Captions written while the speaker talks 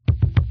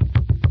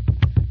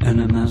and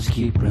the mouse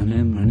keep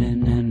running,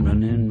 running and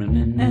running,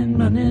 running and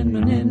running,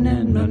 running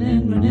and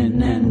running,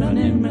 running and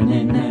running,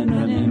 running and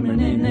running,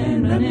 running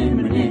and running,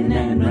 running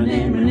and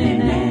running,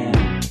 running and.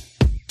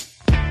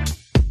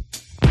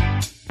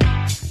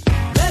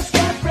 Let's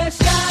get fresh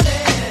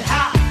started,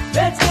 ha!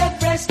 Let's get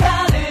fresh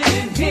started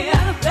in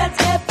here. Let's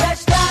get fresh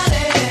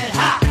started,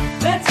 ha!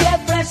 Let's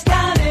get fresh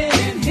started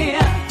in here.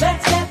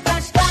 Let's get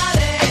fresh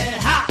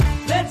started,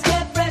 ha! Let's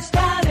get fresh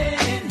started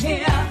in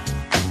here.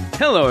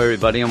 Hello,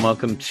 everybody, and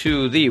welcome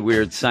to the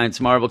Weird Science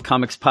Marvel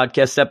Comics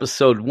Podcast,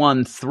 episode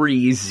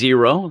 130.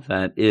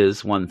 That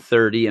is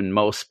 130 in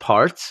most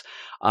parts.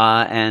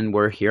 And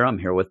we're here. I'm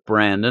here with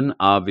Brandon,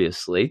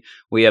 obviously.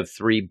 We have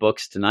 3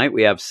 books tonight.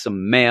 We have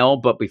some mail,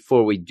 but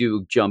before we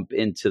do jump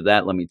into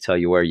that, let me tell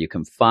you where you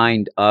can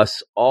find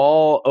us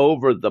all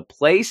over the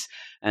place.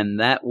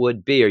 And that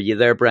would be, are you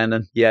there,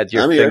 Brandon? Yeah,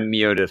 your thing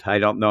muted. I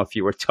don't know if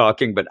you were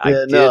talking, but I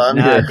did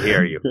not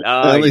hear you.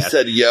 I only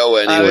said yo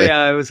anyway.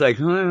 Yeah, I was like,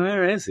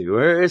 where is he?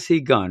 Where is he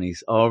gone?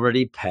 He's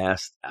already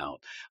passed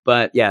out.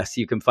 But yes,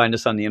 you can find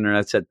us on the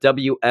internet at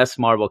WS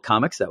Marvel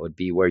Comics. That would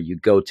be where you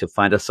go to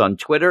find us on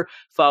Twitter.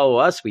 Follow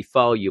us. We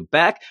follow you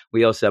back.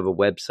 We also have a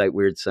website,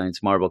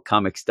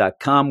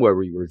 WeirdScienceMarvelComics.com, where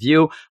we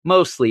review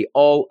mostly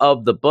all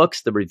of the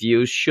books. The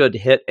reviews should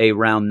hit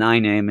around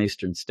 9 a.m.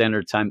 Eastern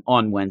Standard Time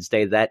on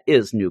Wednesday. That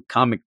is New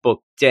Comic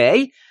Book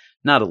Day.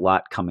 Not a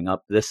lot coming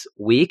up this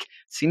week.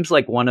 Seems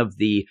like one of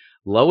the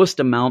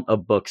lowest amount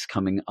of books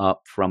coming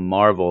up from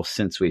Marvel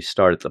since we've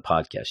started the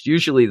podcast.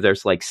 Usually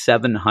there's like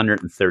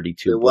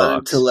 732 they books.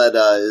 Wanted to let,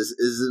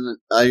 isn't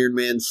Iron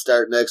Man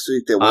start next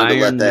week? They wanted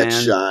to let that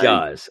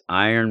shine.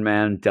 Iron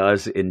Man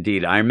does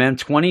indeed. Iron Man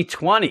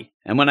 2020.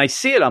 And when I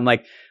see it, I'm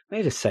like,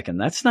 wait a second,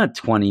 that's not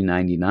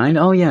 2099.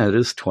 Oh, yeah, it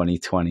is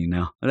 2020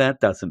 now. That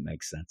doesn't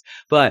make sense.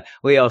 But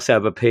we also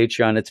have a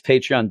Patreon. It's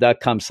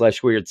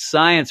patreon.com/weird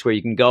science, where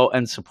you can go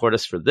and support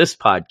us for this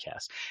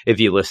podcast. If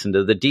you listen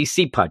to the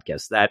DC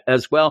podcast, that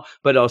as well.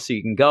 But also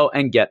you can go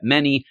and get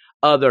many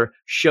other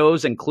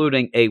shows,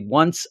 including a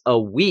once a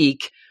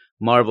week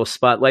Marvel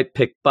Spotlight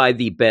picked by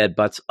the bad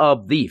butts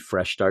of the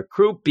Fresh Start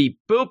crew. Beep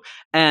boop.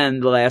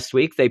 And last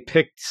week they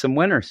picked some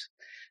winners.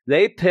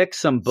 They picked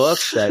some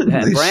books that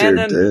and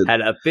Brandon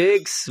had a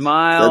big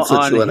smile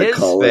on his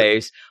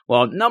face.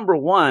 Well, number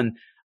one,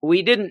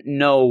 we didn't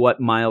know what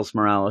Miles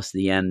Morales,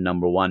 the End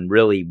 #1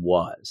 really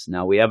was.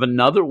 Now we have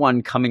another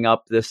one coming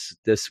up this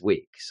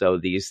week. So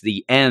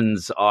the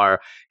ends are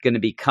going to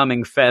be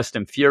coming fast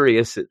and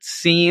furious, it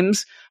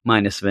seems,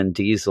 minus Vin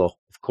Diesel,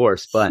 of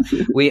course. But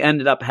we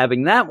ended up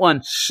having that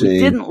one. We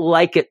didn't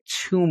like it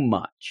too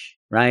much.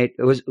 Right?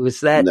 It was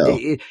that. No,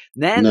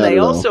 then they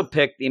also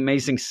picked The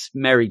Amazing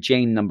Mary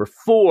Jane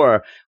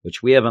 #4,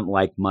 which we haven't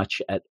liked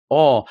much at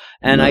all.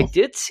 And I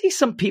did see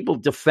some people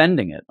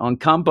defending it on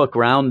Comic Book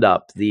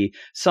Roundup.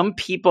 Some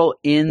people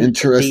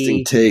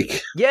interesting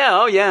take. Yeah.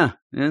 Oh, yeah.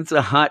 It's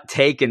a hot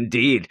take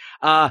indeed.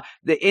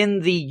 In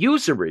the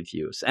user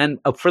reviews, and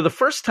for the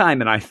first time,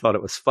 and I thought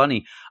it was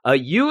funny, a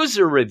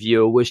user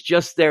review was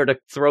just there to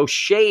throw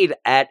shade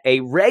at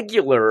a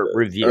regular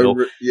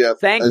review.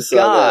 Thank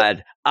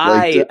God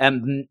I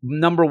am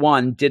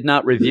 #1, did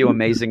not review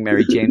Amazing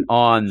Mary Jane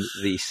on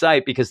the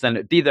site, because then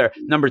it'd be there.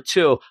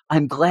 #2,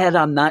 I'm glad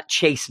I'm not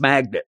Chase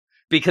Magnet,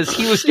 because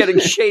he was getting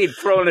shade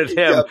thrown at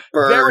him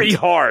very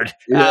hard.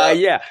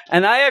 Yeah.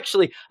 And I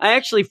actually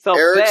felt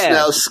Eric's bad.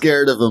 Now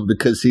scared of him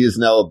because he is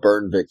now a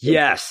burn victim.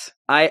 Yes.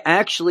 I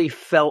actually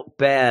felt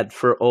bad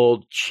for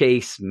old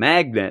Chase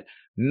Magnet,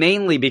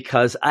 mainly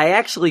because I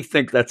actually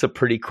think that's a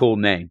pretty cool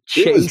name.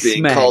 He Chase was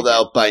being Magnet. Called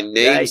out by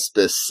name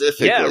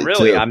specifically. Yeah,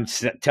 really. Too. I'm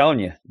telling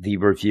you, the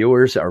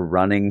reviewers are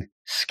running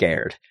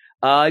scared.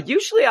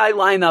 Usually I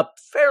line up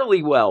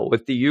fairly well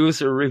with the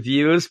user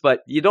reviews,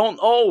 but you don't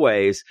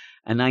always.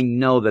 And I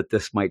know that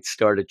this might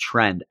start a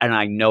trend. And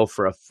I know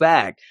for a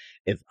fact,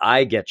 if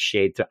I get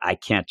shade through, I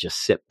can't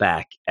just sit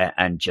back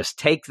and just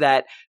take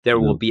that. There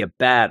will be a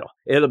battle.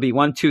 It'll be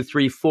 1, 2,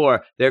 3,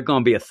 4. There's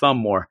going to be a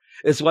thumb war.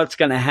 Is what's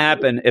going to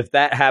happen if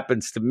that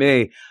happens to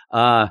me.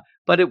 But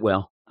it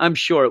will. I'm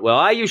sure it will.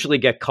 I usually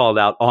get called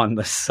out on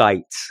the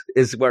sites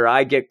is where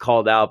I get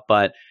called out,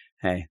 but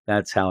hey,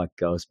 that's how it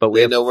goes. But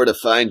they know where to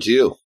find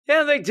you.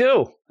 Yeah, they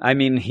do. I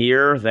mean,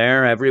 here,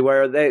 there,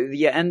 everywhere.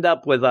 You end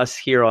up with us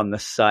here on the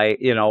site,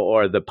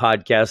 or the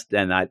podcast,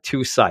 and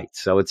 2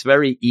 sites. So it's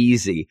very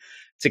easy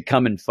to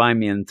come and find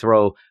me and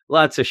throw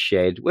lots of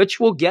shade, which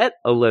we'll get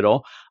a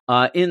little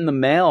in the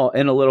mail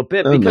in a little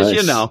bit,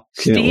 because, nice.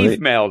 Steve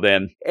mailed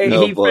in.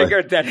 He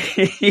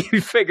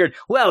figured,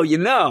 well,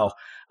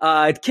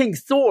 King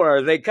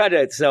Thor, they kind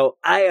of, so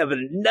I have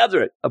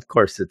another, of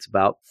course, it's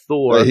about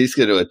Thor. Well, he's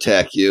going to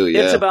attack you,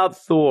 yeah. It's about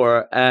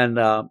Thor, and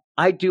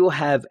I do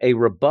have a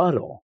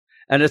rebuttal.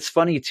 And it's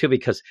funny, too,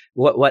 because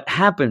what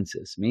happens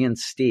is me and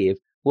Steve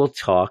will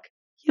talk,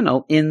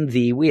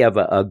 we have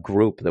a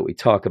group that we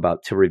talk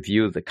about to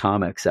review the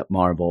comics at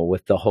Marvel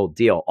with the whole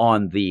deal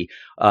on the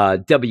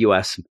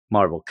WS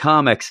Marvel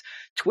Comics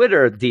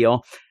Twitter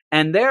deal.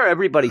 And there,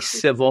 everybody's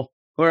civil.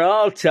 We're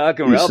all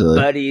talking. We're all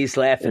buddies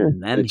laughing.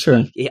 And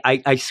then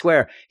I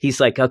swear, he's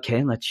like,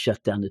 okay, let's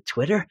shut down the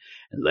Twitter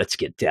and let's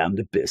get down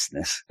to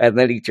business. And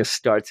then he just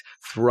starts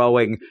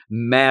throwing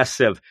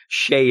massive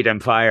shade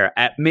and fire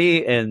at me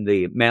in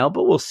the mail.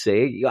 But we'll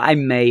see. I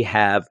may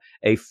have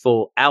a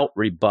full out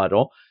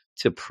rebuttal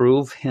to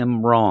prove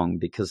him wrong,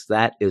 because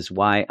that is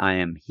why I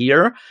am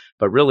here,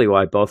 but really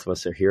why both of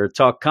us are here to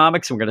talk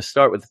comics. And we're going to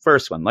start with the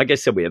first one. Like I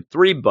said, we have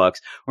 3 books.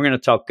 We're going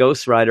to talk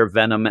Ghost Rider,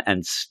 Venom,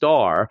 and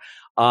Star.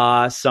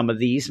 Some of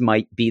these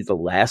might be the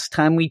last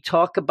time we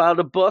talk about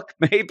a book,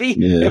 maybe,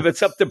 if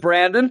it's up to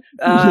Brandon,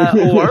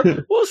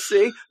 or we'll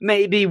see.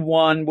 Maybe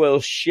one will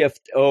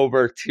shift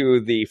over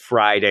to the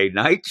Friday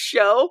night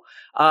show.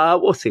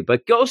 We'll see.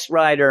 But Ghost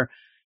Rider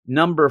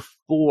number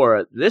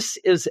 4, this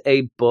is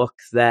a book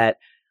that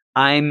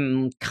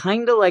I'm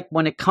kind of like,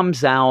 when it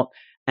comes out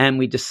and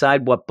we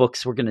decide what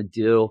books we're going to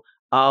do,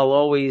 I'll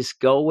always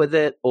go with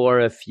it.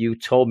 Or if you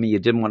told me you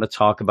didn't want to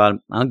talk about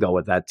it, I'll go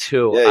with that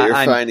too. Yeah, you're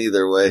fine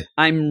either way.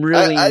 I'm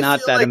really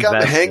not that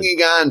invested. I'm hanging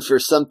on for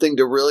something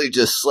to really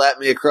just slap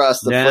me across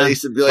the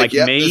face and be like,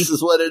 yep, this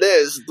is what it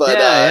is. But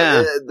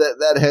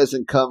that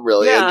hasn't come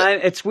really. Yeah,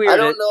 it's weird. I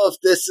don't know if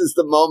this is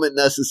the moment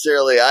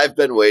necessarily I've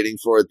been waiting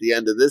for at the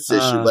end of this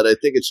issue, but I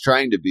think it's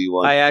trying to be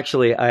one. I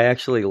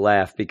actually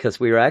laughed because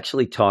we were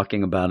actually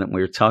talking about it. And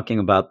we were talking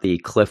about the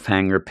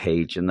cliffhanger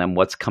page and then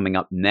what's coming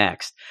up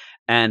next.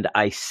 And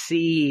I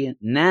see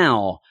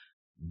now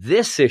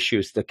this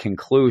issue's the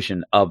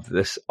conclusion of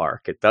this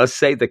arc. It does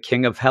say the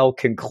King of Hell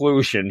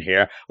conclusion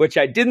here, which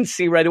I didn't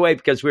see right away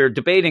because we were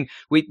debating.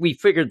 We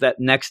figured that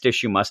next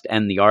issue must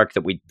end the arc,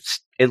 that we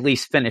at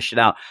least finish it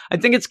out. I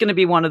think it's going to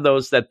be one of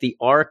those that the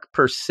arc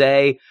per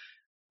se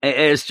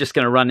is just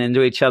going to run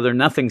into each other.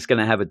 Nothing's going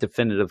to have a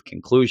definitive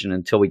conclusion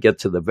until we get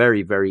to the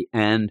very, very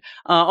end.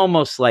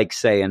 Almost like,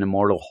 say, an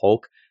Immortal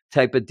Hulk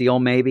type of deal,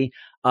 maybe.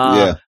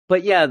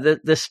 But yeah,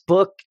 this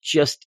book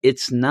just,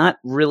 it's not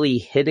really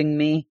hitting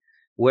me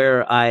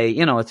where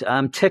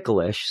I'm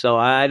ticklish. So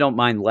I don't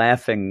mind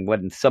laughing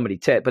when somebody,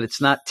 but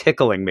it's not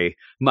tickling me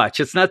much.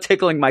 It's not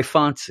tickling my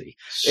fancy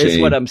is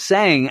what I'm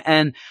saying.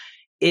 And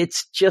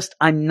it's just,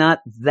 I'm not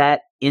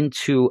that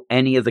into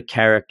any of the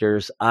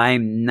characters.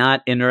 I'm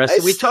not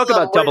interested. We talk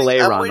about Double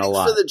Aaron a lot. I'm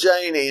waiting for the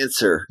giant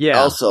answer.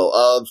 Also,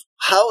 of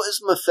how is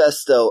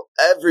Mephisto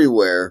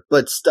everywhere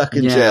but stuck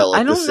in jail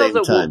at the same time? I don't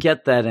know that we'll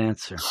get that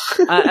answer.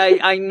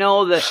 I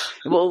know that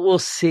we'll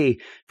see.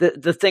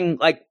 The thing,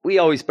 like, we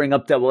always bring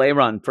up Double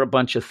Aaron for a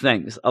bunch of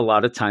things. A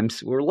lot of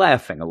times we're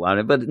laughing a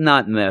lot, but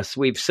not in this.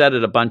 We've said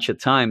it a bunch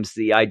of times.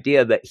 The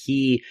idea that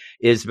he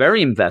is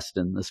very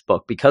invested in this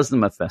book because of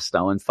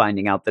Mephisto and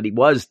finding out that he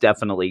was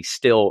definitely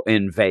still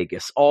in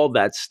Vegas. All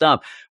that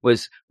stuff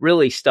was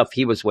really stuff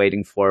he was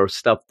waiting for,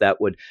 stuff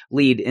that would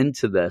lead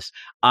into this.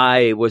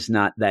 I was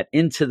not that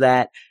into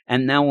that.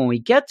 And now when we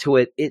get to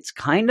it, it's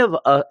kind of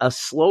a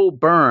slow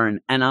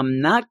burn, and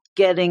I'm not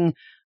getting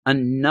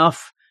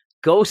enough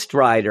Ghost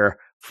Rider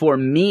for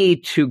me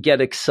to get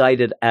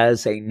excited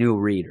as a new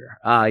reader.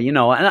 And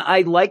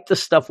I like the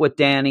stuff with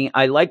Danny.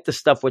 I like the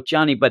stuff with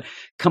Johnny, but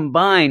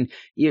combined,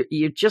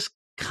 you're just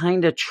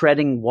kind of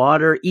treading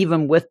water,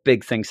 even with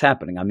big things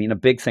happening. I mean, a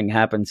big thing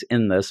happens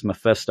in this.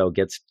 Mephisto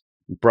gets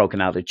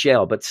broken out of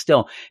jail, but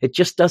still, it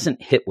just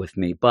doesn't hit with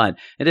me. But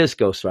it is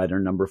Ghost Rider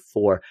number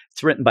 4.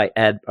 It's written by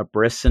Ed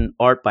Brisson,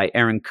 art by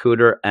Aaron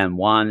Cooter and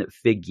Juan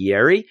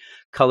Figuieri,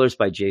 colors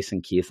by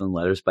Jason Keith, and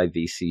letters by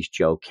VC's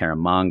Joe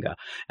Caramanga.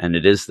 And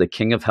it is the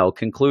King of Hell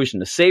conclusion.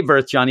 To save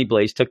Earth, Johnny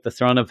Blaze took the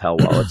throne of Hell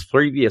while its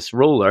previous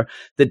ruler,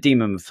 the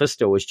demon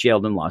Mephisto, was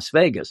jailed in Las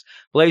Vegas.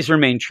 Blaze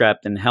remained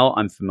trapped in Hell,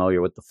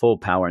 unfamiliar with the full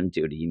power and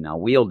duty he now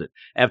wielded.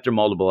 After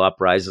multiple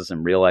uprisings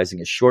and realizing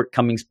his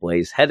shortcomings,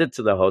 Blaze headed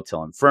to the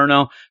Hotel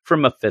Inferno for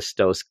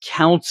Mephisto's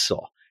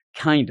counsel.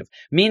 Kind of.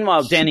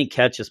 Meanwhile, Danny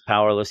Ketch is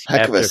powerless.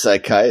 Heck of a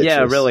psychiatrist. Yeah,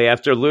 really.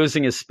 After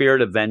losing his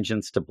spirit of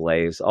vengeance to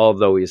Blaze,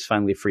 although he is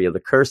finally free of the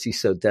curse he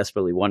so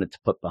desperately wanted to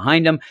put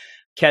behind him,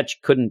 Ketch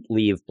couldn't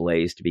leave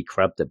Blaze to be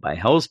corrupted by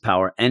Hell's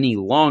power any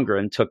longer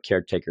and took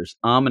Caretaker's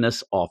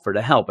ominous offer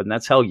to help. And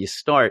that's how you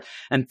start.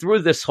 And through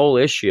this whole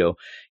issue,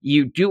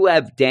 you do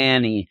have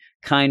Danny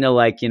kind of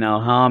like,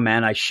 oh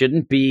man, I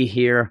shouldn't be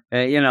here,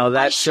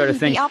 that sort of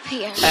thing. Up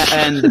here.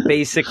 And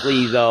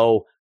basically,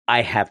 though,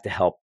 I have to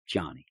help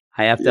Johnny.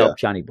 I have to help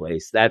Johnny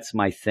Blaze. That's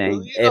my thing.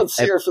 Well, you don't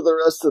see her for the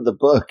rest of the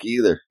book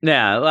either.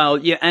 Yeah, well,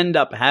 you end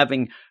up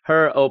having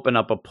her open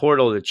up a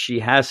portal that she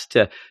has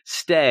to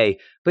stay.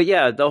 But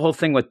yeah, the whole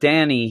thing with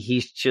Danny,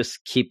 he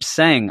just keeps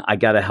saying, I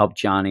got to help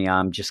Johnny.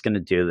 I'm just going to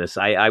do this.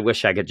 I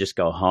wish I could just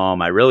go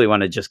home. I really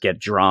want to just get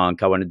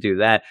drunk. I want to do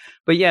that.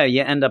 But yeah,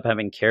 you end up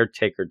having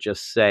Caretaker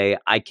just say,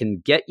 I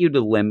can get you to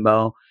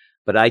Limbo,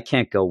 but I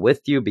can't go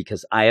with you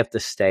because I have to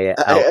stay out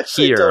here. I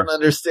actually don't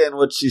understand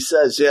what she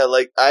says. Yeah,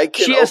 like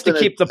she has to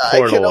keep the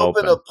portal open. I can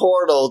open a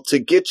portal to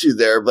get you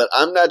there, but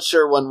I'm not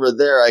sure when we're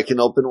there I can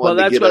open one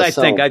to get us home. Well, that's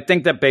what I think. I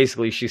think that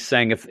basically she's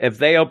saying if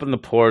they open the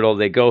portal,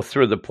 they go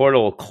through, the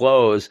portal will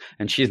close,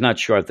 and she's not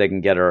sure if they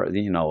can get her,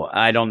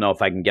 I don't know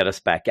if I can get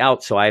us back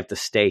out, so I have to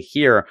stay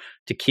here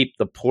to keep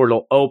the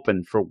portal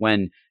open for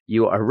when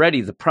you are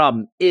ready. The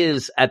problem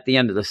is at the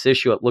end of this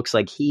issue, it looks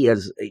like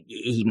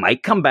he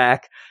might come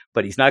back,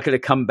 but he's not going to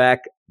come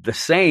back the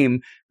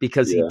same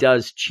because he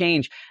does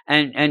change.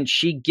 And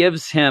she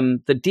gives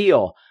him the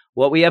deal.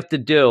 What we have to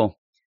do,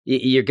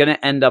 you're going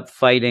to end up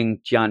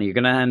fighting Johnny. You're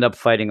going to end up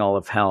fighting all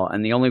of hell.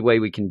 And the only way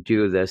we can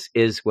do this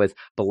is with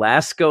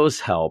Belasco's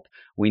help.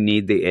 We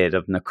need the aid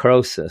of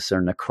necrosis or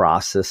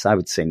necrosis. I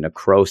would say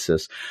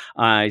necrosis.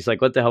 He's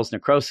like, what the hell's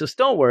necrosis?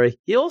 Don't worry.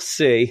 You'll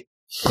see.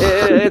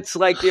 It's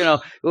like,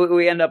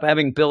 we end up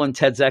having Bill and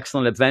Ted's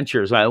Excellent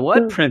Adventures.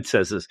 What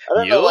princesses? I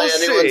don't know why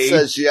anyone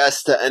says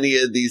yes to any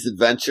of these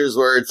adventures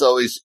where it's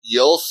always,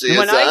 you'll see.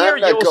 When I hear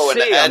I'm not going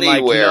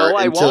anywhere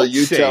until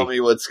you tell me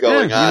what's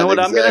going on. You know what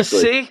I'm going to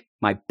see?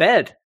 My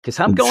bed. Because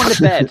I'm going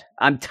to bed.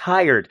 I'm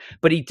tired.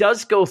 But he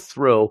does go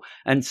through.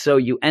 And so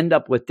you end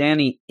up with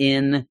Danny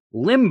in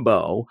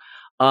limbo,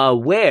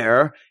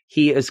 where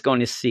he is going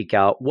to seek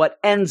out what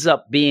ends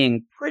up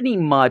being pretty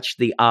much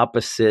the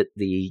opposite,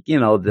 the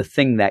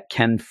thing that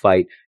can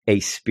fight a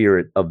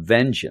spirit of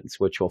vengeance,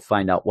 which we'll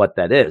find out what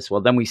that is.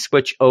 Well, then we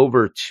switch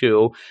over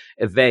to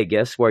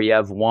Vegas, where you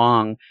have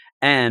Wong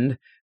and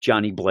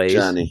Johnny Blaze.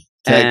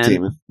 Tag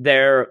teaming.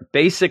 They're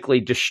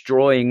basically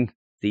destroying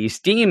these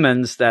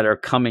demons that are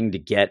coming to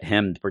get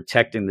him,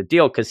 protecting the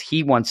deal, because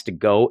he wants to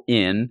go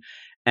in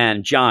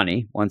and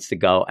Johnny wants to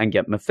go and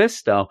get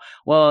Mephisto.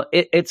 Well,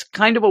 it's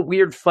kind of a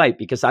weird fight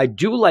because I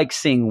do like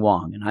seeing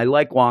Wong, and I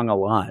like Wong a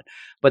lot,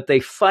 but they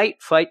fight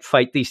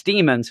these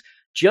demons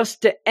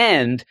just to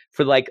end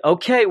for like,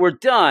 okay, we're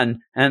done.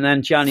 And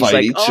then Johnny's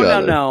like,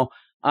 oh, no,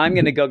 I'm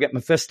going to go get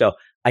Mephisto.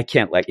 I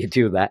can't let you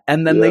do that.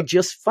 And then they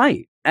just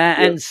fight.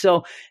 And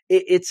so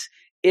it's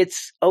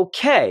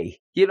okay.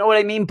 You know what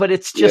I mean? But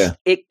it's just,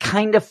 it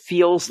kind of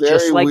feels very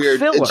just like weird.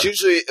 filler. It's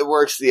usually, it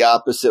works the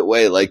opposite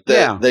way. Like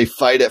they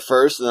fight at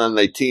first and then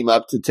they team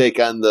up to take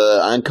on the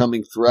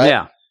oncoming threat.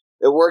 Yeah.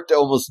 It worked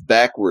almost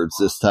backwards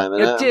this time.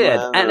 And it did.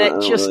 And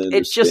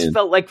it just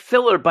felt like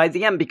filler by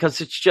the end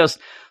because it's just,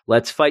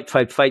 let's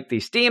fight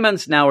these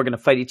demons. Now we're going to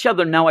fight each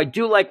other. Now I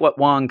do like what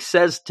Wong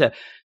says to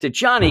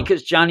Johnny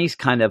because Johnny's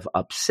kind of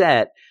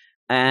upset.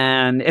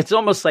 And it's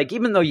almost like,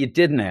 even though you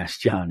didn't ask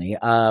Johnny,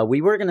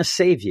 we were going to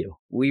save you.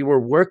 We were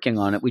working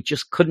on it. We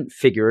just couldn't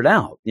figure it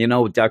out.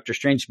 Doctor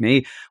Strange,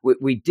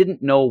 we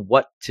didn't know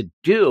what to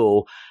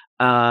do.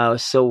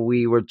 So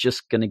we were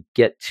just going to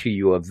get to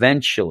you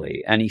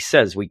eventually. And he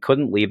says we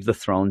couldn't leave the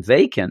throne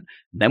vacant.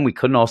 Then we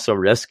couldn't also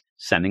risk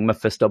sending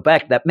Mephisto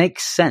back. That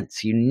makes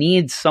sense. You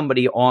need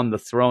somebody on the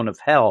throne of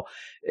hell.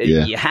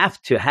 Yeah. You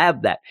have to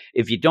have that.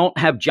 If you don't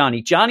have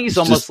Johnny's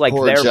almost like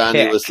their Johnny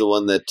pick. Was the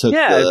one that took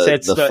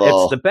it's the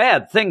fall. It's the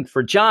bad thing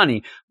for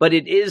Johnny, but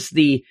it is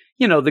the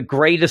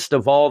greatest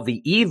of all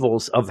the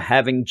evils of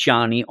having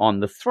Johnny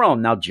on the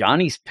throne. Now,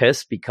 Johnny's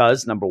pissed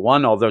because, number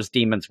one, all those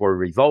demons were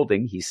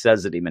revolting. He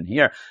says it even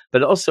here,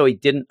 but also he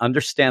didn't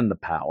understand the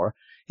power.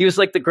 He was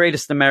like the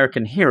greatest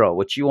American hero,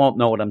 which you won't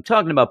know what I'm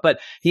talking about, but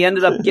he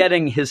ended up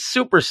getting his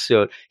super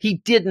suit. He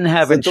didn't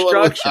have instructions. The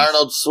one with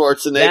Arnold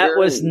Schwarzenegger? That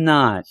was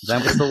not.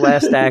 That was the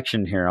Last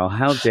Action Hero.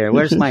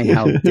 Where's my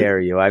how dare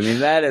you? I mean,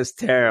 that is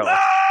terrible.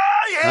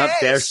 Up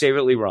there's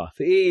David Lee Roth.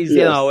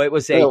 It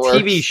was a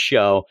TV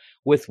show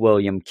with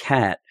William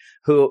Catt,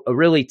 who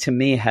really, to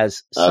me,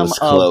 has some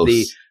of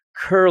the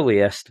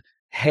curliest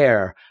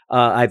hair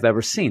I've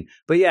ever seen.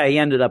 But yeah, he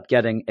ended up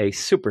getting a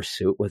super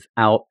suit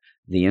without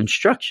the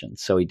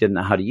instructions, so he didn't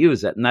know how to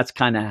use it. And that's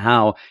kind of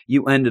how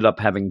you ended up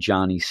having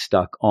Johnny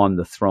stuck on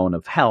the throne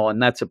of hell.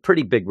 And that's a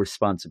pretty big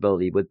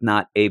responsibility with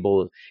not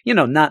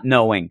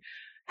knowing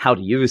how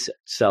to use it.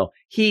 So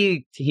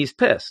he's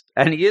pissed,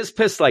 and he is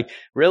pissed. Like,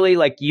 really,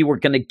 like, you were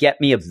going to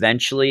get me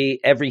eventually.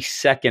 Every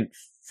second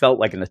felt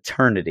like an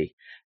eternity.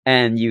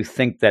 And you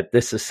think that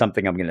this is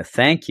something I'm going to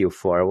thank you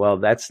for. Well,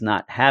 that's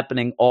not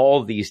happening.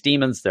 All these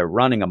demons, they're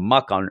running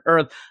amok on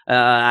Earth.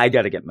 I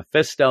got to get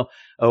Mephisto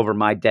over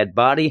my dead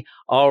body.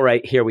 All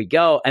right, here we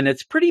go. And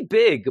it's pretty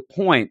big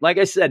point. Like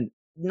I said,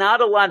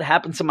 not a lot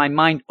happens in my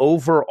mind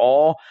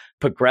overall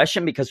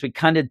progression, because we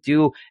kind of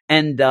do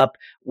end up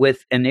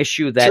with an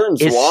issue that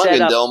turns is Wong set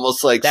into up.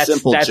 Almost like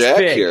Simple Jack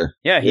big. Here.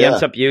 Yeah, he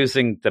ends up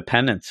using the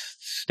penance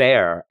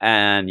stare,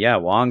 and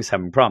Wong's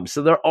having problems.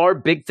 So there are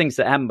big things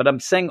that happen, but I'm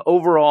saying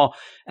overall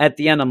at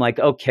the end, I'm like,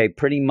 okay,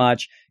 pretty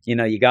much,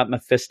 you got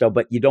Mephisto,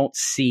 but you don't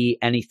see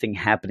anything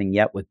happening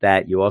yet with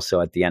that. You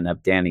also at the end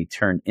have Danny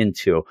turn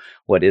into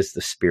what is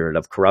the spirit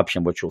of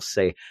corruption, which we'll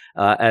say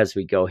as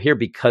we go here,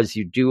 because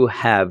you do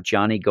have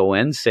Johnny go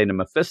in, say to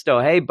Mephisto,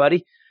 hey,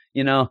 buddy,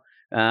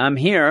 I'm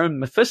here.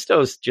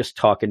 Mephisto's just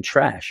talking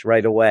trash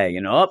right away.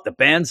 The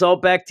band's all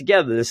back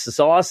together. This is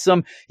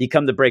awesome. You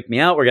come to break me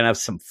out. We're going to have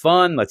some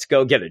fun. Let's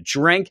go get a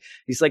drink.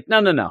 He's like,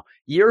 no.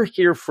 You're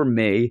here for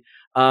me.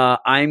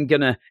 I'm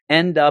going to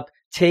end up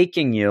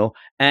taking you,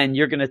 and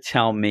you're going to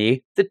tell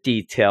me the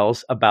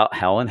details about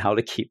hell and how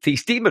to keep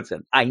these demons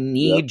in. I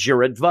need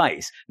your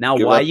advice. Now,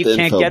 why you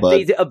can't get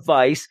the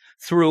advice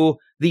through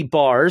the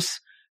bars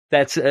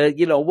That's,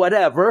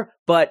 whatever.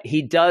 But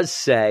he does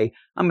say,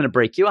 I'm going to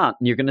break you out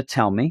and you're going to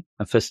tell me.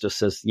 Mephisto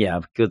says, yeah,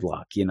 good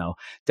luck.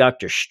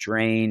 Doctor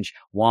Strange,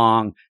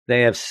 Wong,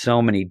 they have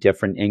so many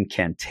different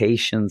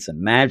incantations and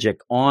magic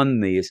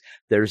on these.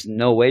 There's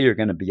no way you're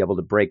going to be able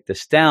to break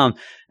this down.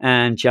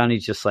 And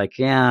Johnny's just like,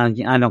 yeah,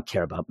 I don't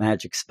care about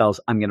magic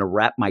spells. I'm going to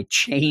wrap my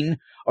chain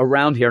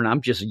around here and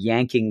I'm just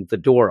yanking the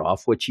door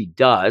off, which he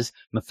does.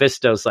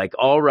 Mephisto's like,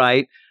 all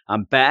right,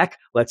 I'm back.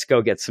 Let's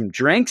go get some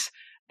drinks.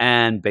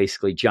 And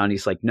basically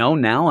Johnny's like, no,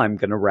 now I'm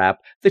going to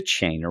wrap the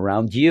chain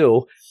around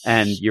you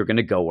and you're going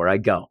to go where I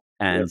go.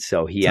 And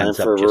so he ends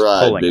up just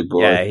pulling him.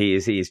 Yeah,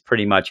 he's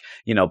pretty much,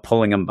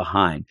 pulling him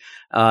behind.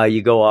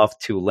 You go off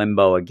to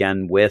Limbo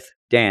again with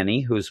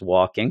Danny, who's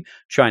walking,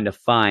 trying to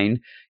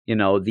find,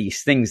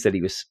 these things that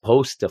he was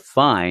supposed to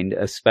find,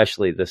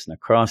 especially this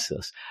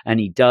necrosis. And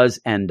he does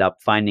end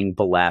up finding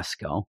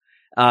Belasco.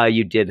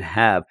 You did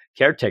have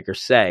Caretaker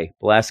say,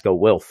 Belasco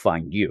will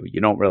find you.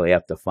 You don't really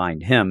have to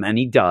find him. And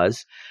he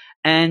does.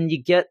 And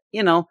you get,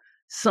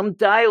 some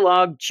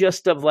dialogue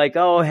just of like,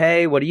 oh,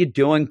 hey, what are you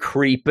doing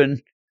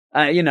creeping?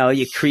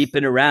 You're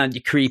creeping around,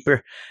 you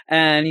creeper.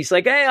 And he's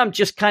like, hey, I'm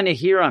just kind of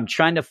here. I'm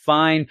trying to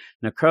find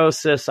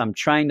necrosis. I'm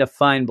trying to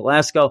find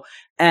Belasco.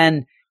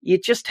 And you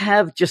just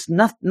have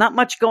not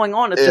much going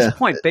on at this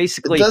point,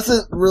 basically. It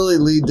doesn't really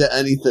lead to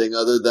anything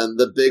other than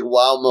the big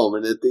wow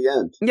moment at the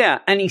end. Yeah,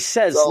 and he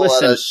says,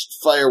 listen. A lot of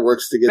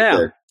fireworks to get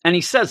there. And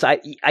he says, I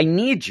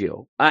need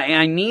you.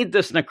 I need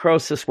this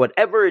necrosis,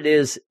 whatever it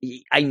is.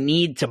 I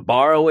need to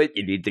borrow it.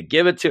 You need to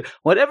give it to,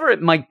 whatever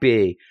it might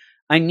be.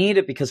 I need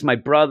it because my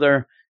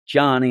brother,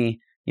 Johnny,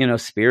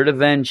 Spirit of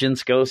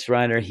Vengeance, Ghost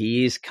Rider,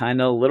 he's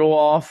kind of a little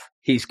off.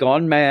 He's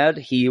gone mad.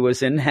 He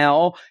was in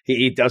hell.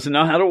 He doesn't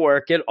know how to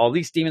work it. All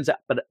these demons,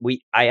 but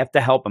I have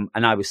to help him.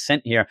 And I was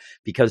sent here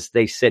because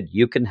they said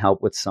you can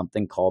help with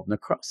something called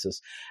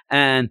necrosis.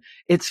 And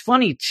it's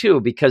funny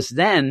too, because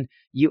then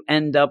you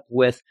end up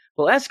with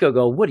Belasco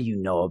go, what do you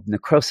know of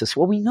necrosis?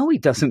 Well, we know he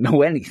doesn't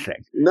know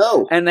anything.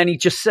 No. And then he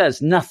just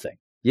says nothing.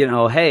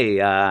 Hey,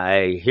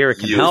 I hear it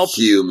can help.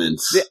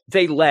 Humans.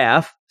 They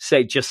laugh,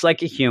 say just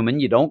like a human,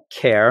 you don't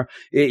care.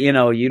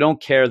 You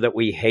don't care that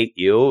we hate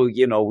you.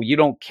 You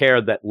don't care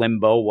that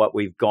Limbo, what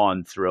we've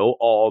gone through,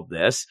 all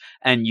this,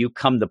 and you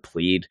come to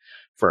plead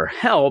for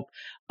help.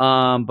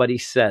 But he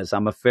says,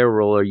 I'm a fair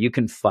ruler. You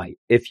can fight.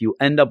 If you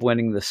end up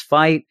winning this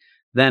fight,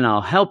 then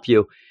I'll help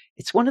you.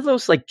 It's one of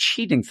those like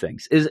cheating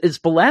things. Is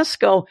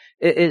Belasco,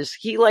 is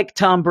he like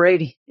Tom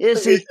Brady?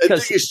 Is he?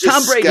 Because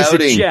Tom Brady's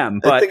a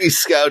gem. But I think he's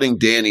scouting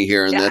Danny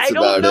here, and that's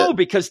about it. I don't know,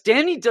 because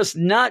Danny does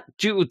not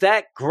do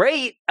that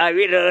great. I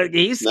mean,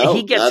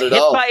 he gets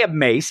hit by a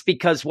mace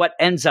because what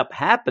ends up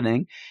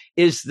happening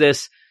is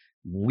this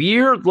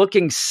weird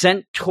looking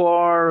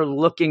centaur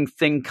looking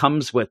thing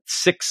comes with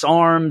 6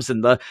 arms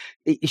and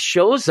it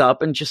shows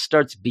up and just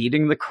starts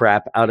beating the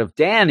crap out of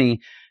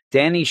Danny.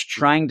 Danny's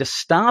trying to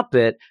stop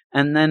it.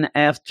 And then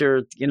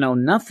after,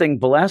 nothing,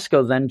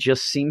 Belasco then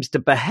just seems to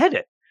behead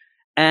it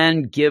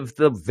and give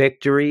the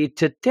victory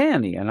to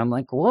Danny. And I'm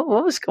like, what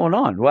was going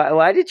on?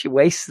 Why did you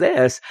waste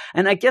this?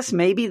 And I guess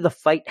maybe the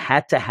fight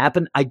had to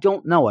happen. I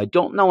don't know.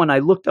 And I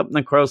looked up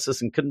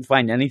necrosis and couldn't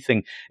find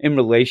anything in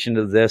relation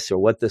to this or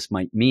what this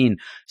might mean.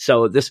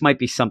 So this might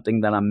be something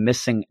that I'm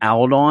missing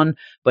out on,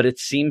 but it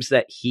seems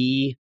that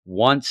he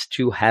wants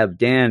to have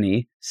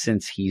Danny,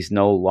 since he's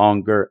no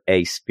longer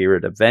a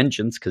spirit of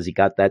vengeance because he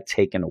got that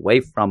taken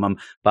away from him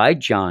by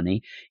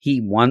Johnny. He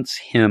wants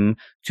him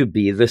to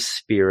be the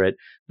spirit,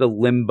 the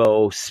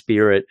Limbo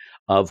spirit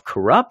of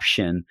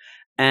corruption.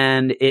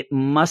 And it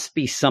must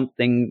be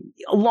something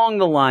along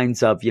the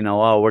lines of,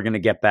 we're going to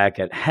get back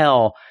at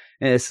hell.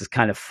 And this is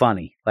kind of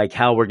funny, like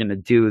how we're going to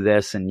do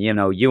this. And,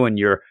 you and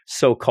your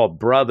so-called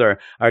brother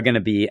are going to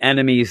be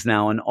enemies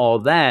now and all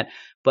that.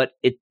 But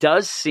it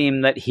does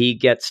seem that he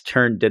gets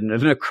turned into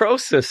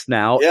necrosis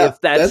now. Yeah,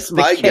 if that's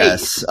my case.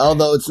 Guess.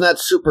 Although it's not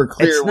super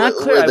clear, where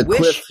the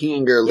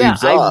cliffhanger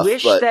leaves off. I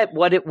wish that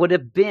what it would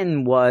have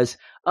been was,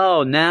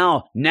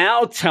 now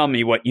tell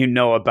me what you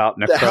know about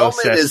necrosis.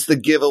 The helmet is the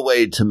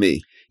giveaway to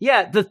me.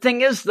 Yeah, the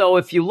thing is, though,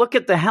 if you look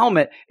at the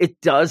helmet,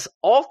 it does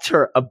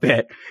alter a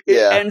bit. It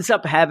ends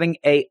up having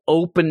a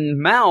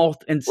open mouth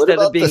instead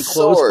of being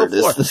closed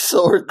before. Is the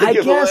sword the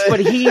giveaway? Guess, but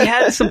he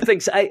had some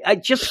things. I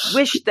just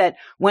wish that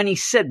when he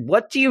said,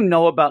 what do you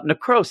know about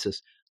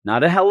necrosis?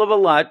 Not a hell of a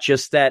lot,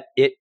 just that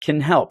it can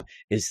help.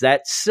 Is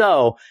that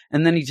so?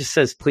 And then he just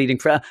says, pleading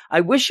for, I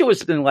wish it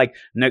was been like,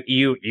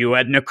 you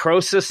had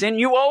necrosis in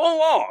you all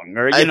along.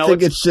 Or, I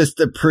think it's just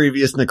the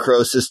previous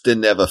necrosis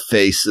didn't have a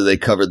face, so they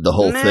covered the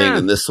whole thing.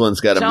 And this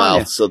one's got a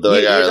mouth, so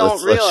they're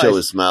like, let's show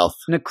his mouth.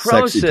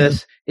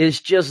 Necrosis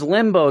is just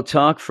Limbo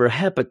talk for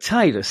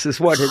hepatitis is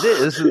what it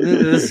is.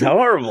 It's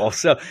horrible.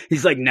 So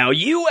he's like, now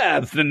you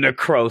have the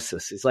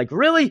necrosis. He's like,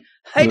 really?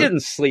 I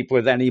didn't sleep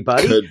with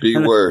anybody. Could be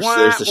worse.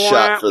 There's a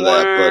shot for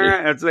that,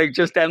 buddy. It's like,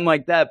 just end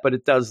like that. But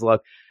it does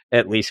look,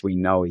 at least we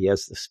know he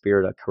has the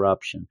spirit of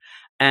corruption.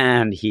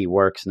 And he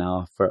works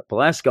now for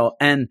Belasco.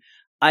 And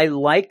I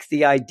like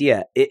the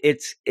idea.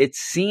 It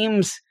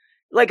seems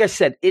like I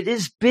said, it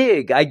is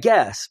big, I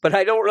guess, but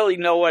I don't really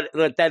know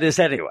what that is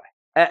anyway.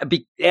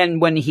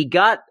 And when he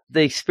got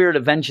the Spirit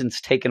of Vengeance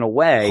taken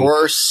away,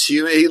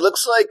 he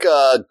looks like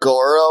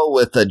Goro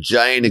with a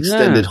giant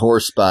extended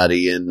horse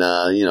body in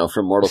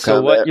from Mortal Kombat.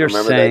 So what you're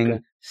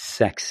saying,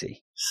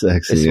 sexy.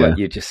 Sexy, is what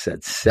you just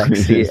said.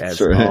 Sexy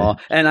as all.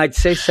 And I'd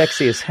say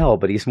sexy as hell,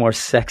 but he's more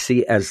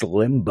sexy as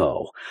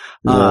Limbo.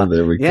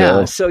 There we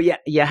go. So you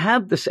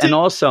have this. And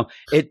also,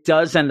 it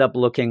does end up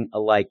looking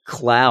like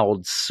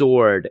Cloud's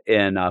sword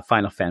in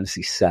Final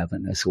Fantasy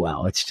VII as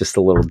well. It's just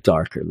a little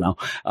darker, though.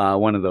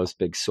 One of those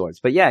big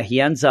swords. But yeah,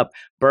 he ends up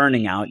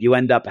burning out. You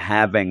end up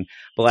having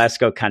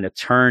Belasco kind of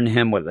turn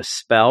him with a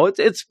spell.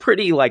 It's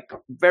pretty, like,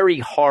 very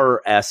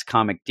horror-esque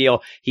comic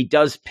deal. He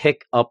does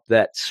pick up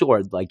that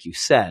sword, like you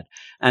said.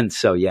 And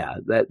so, yeah,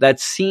 that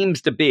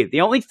seems to be.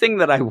 The only thing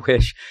that I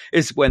wish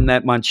is when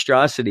that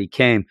monstrosity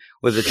came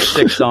with its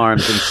 6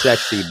 arms and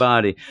sexy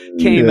body,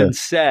 came and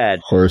said,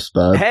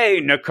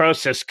 "Hey,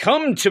 Necrosis,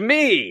 come to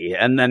me."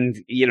 And then,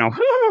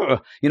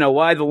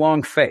 why the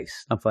long face?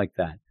 Stuff like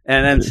that.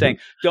 And then saying,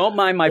 "Don't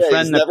mind my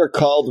friend." He's never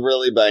called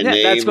really by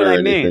name. That's what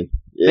I mean.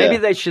 Yeah. Maybe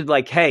they should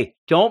hey,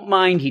 don't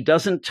mind. He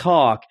doesn't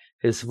talk.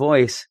 His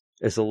voice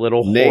is a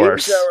little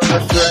hoarse. Names are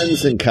our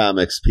friends in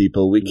comics,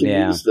 people. We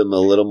can use them a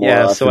little more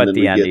often so at than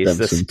the we end, get he's them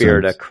the sometimes.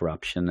 spirit of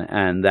corruption,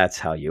 and that's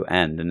how you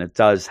end. And it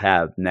does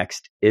have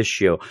next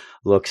issue.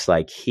 Looks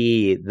like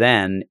he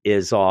then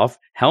is off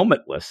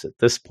helmetless at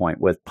this point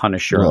with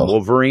Punisher and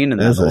Wolverine,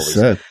 and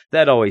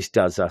that always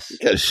does us. You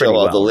got to show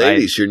all the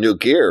ladies your new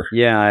gear.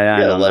 Yeah, I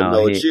don't let them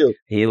know it's you.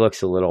 He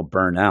looks a little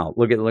burnt out.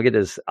 Look at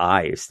his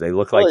eyes; they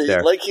look like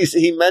they're like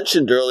he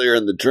mentioned earlier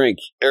in the drink,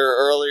 or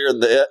earlier in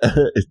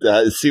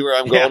the. See where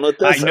I'm going with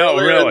this? I know,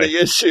 earlier really. In the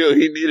issue,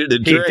 he needed a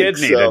drink. He did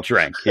need a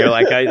drink. You're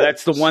like,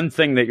 that's the one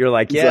thing that you're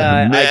like,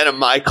 man of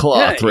my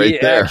cloth, right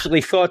there. You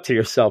actually thought to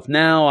yourself,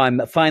 now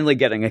I'm finally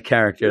getting a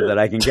character that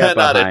I can get 10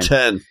 behind. out of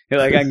 10. You're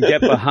like, I can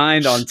get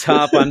behind, on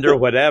top, under,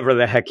 whatever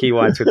the heck he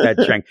wants with that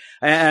drink.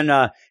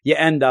 And you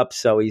end up,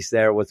 so he's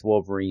there with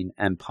Wolverine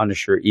and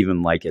Punisher,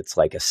 even like it's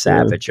like a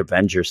Savage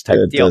Avengers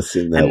type deal. Does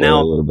seem that way a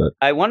little bit.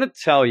 I want to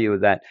tell you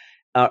that,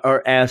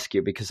 or ask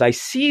you, because I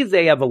see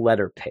they have a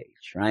letter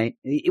page, right?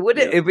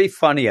 It'd be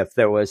funny if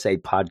there was a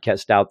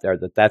podcast out there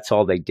that's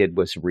all they did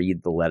was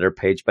read the letter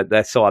page,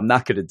 but so I'm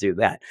not going to do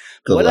that.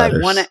 What I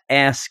want to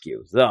ask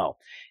you, though,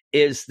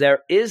 is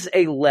there is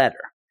a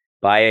letter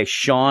by a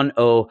Sean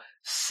O'Siniade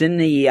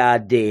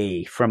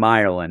from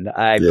Ireland.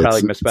 I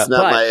probably misspelled it.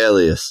 It's not my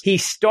alias. He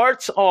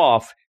starts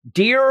off,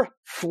 "Dear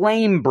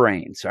Flame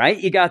Brains," right?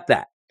 You got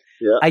that?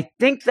 Yeah. I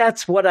think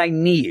that's what I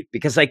need,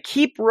 because I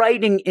keep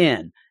writing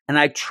in and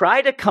I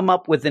try to come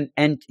up with an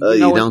you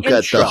don't get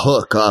intro, the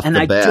hook off and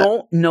the I bat.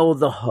 don't know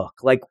the hook.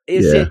 Like,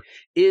 is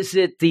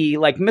it the,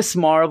 like, Miss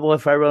Marvel,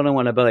 if I really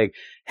want to be like,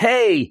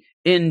 "Hey,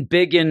 in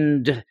big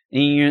and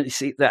you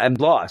see that I'm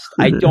lost."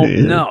 I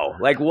don't know.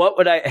 Like, what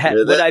would I have?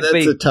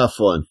 That's a tough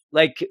one.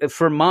 Like,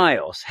 for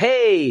Miles,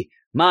 "Hey,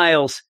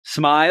 Miles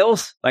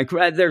Smiles." Like,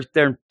 right there,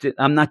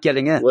 I'm not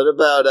getting it. What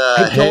about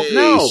don't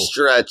know.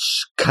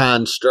 Stretch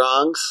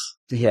Constrongs?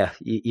 Yeah,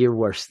 you're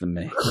worse than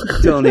me.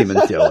 Don't even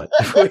do it,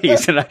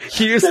 please. And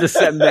you used to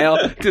send mail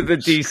to the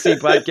DC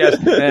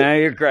podcast.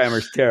 Your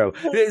grammar's terrible.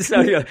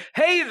 So,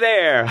 "Hey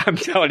there," I'm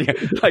telling you.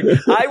 Like,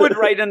 I would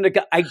write in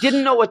I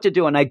didn't know what to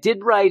do, and I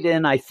did write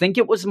in, I think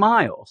it was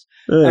Miles,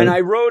 and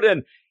I wrote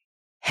in,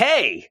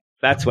 "Hey."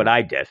 That's what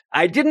I did.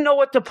 I didn't know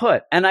what to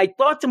put, and I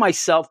thought to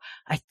myself,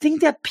 I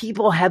think that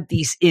people have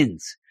these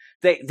ins.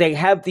 They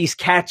have these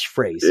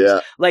catchphrases.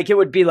 Yeah. Like, it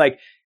would be like,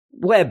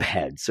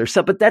 "Webheads" or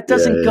something, but that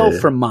doesn't go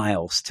for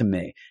Miles to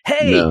me.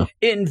 "Hey,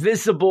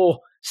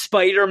 invisible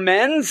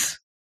Spider-Mens,"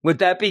 would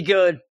that be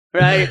good?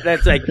 Right?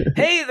 That's like,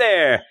 "Hey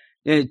there,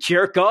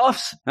 jerk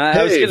offs."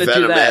 I was going to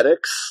do that.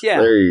 Yeah,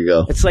 there you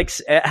go. It's like,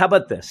 how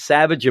about this?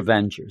 Savage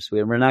Avengers.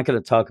 We're not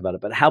going to talk about it,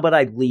 but how about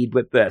I lead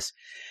with this?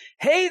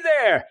 "Hey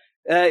there,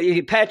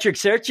 Patrick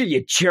Searcher,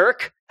 you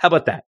jerk." How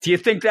about that? Do you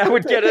think that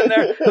would get in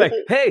there? Like,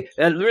 "Hey,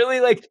 I really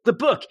like the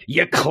book,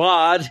 you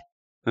clod."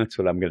 That's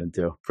what I'm going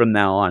to do from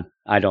now on.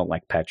 I don't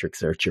like Patrick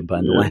Searcher, by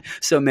the way,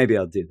 so maybe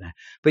I'll do that.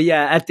 But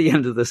yeah, at the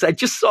end of this, I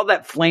just saw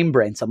that Flame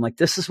Brains. I'm like,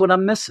 this is what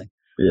I'm missing.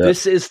 Yeah.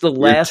 This is the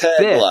last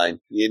tagline.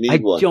 You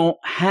need one. I don't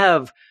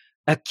have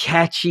a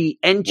catchy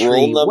entry.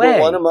 Rule number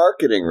 1 of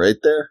marketing, right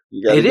there.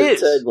 You got a good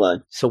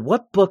tagline. So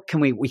what book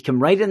can we can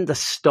write in the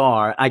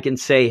star? I can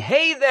say,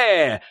 "Hey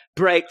there,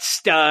 bright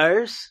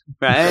stars,"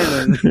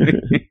 right?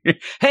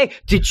 "Hey,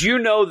 did you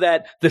know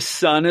that the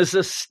sun is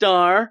a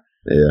star?"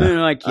 Yeah. And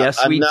like,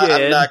 yes, we did.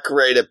 I'm not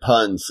great at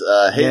puns.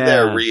 Hey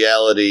there,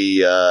 reality.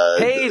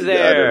 Hey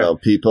there, I don't know,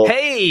 people.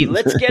 "Hey,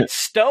 let's get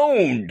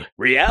stoned."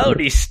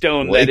 Reality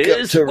stone, that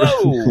is.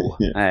 Whoa,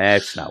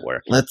 it's not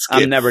working.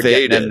 I'm never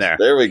faded. Getting in there.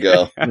 There we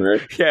go.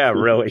 Yeah,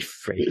 really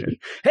faded.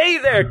 "Hey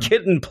there,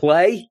 kid and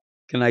play."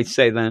 Can I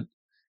say that?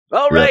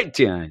 All right,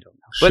 yeah, I don't know.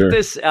 Sure.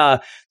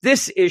 But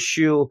this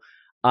issue,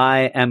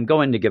 I am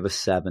going to give a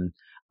 7.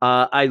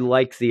 I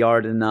like the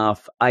art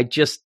enough.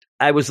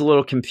 I was a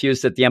little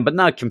confused at the end, but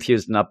not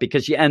confused enough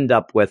because you end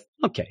up with,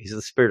 okay, he's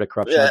the spirit of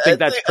corruption. I think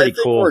that's pretty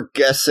cool. We're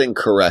guessing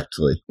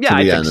correctly. Yeah,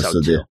 I think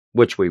so too.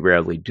 Which we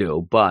rarely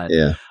do, but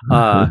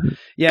so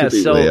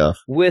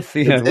with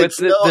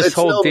this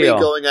whole deal,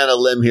 me going on a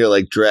limb here,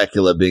 like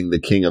Dracula being the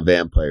king of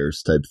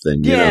vampires type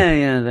thing.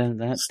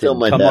 That still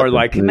might come happen. More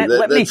like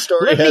That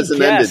story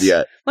hasn't ended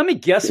yet. Let me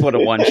guess what a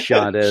one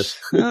shot is.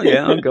 Oh,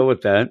 yeah, I'll go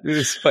with that.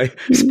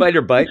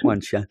 Spider bite one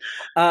shot.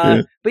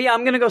 But yeah,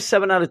 I'm gonna go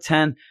 7 out of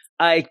 10.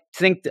 I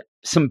think that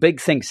some big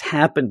things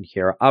happened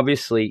here.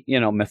 Obviously,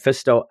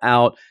 Mephisto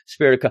out,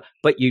 Spirit,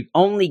 but you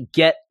only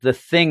get the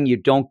thing. You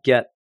don't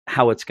get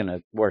how it's going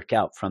to work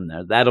out from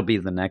there. That'll be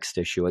the next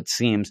issue. It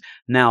seems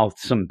now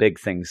some big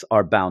things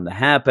are bound to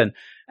happen.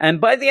 And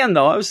by the end,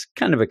 though, I was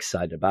kind of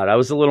excited about it. I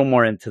was a little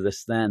more into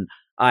this than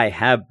I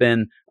have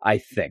been, I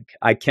think.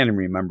 I can't even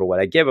remember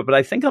what I gave it, but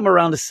I think I'm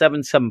around a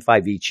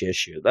 7.75 each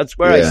issue. That's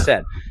where I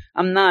said.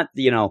 I'm not,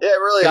 Yeah,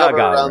 really hover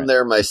around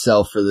there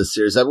myself for this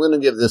series. I'm going to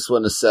give this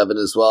one a 7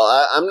 as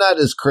well. I'm not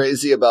as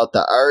crazy about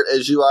the art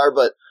as you are,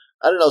 but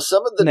I don't know,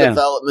 some of the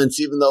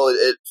developments, even though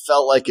it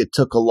felt like it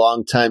took a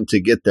long time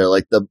to get there,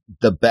 like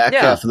the back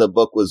half of the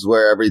book was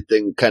where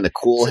everything kind of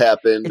cool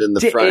happened, and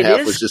the front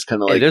half was just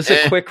kind of like, it is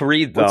a quick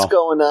read, though. What's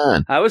going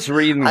on? I was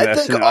reading this, I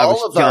think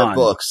all of our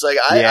books, like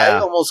I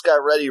almost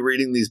got ready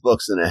reading these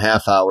books in a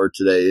half hour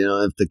today.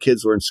 If the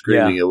kids weren't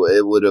screaming,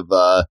 it would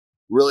have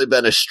really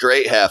been a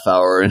straight half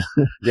hour.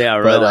 Yeah,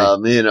 really.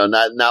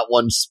 But, not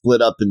one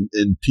split up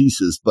in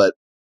pieces, but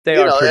they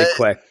are pretty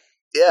quick.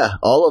 Yeah,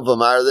 all of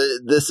them are.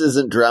 This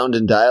isn't drowned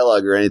in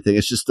dialogue or anything.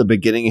 It's just the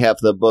beginning half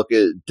of the book.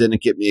 It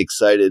didn't get me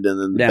excited,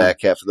 and then the back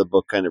half of the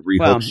book kind of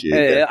rehooks you.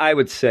 I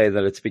would say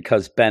that it's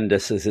because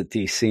Bendis is a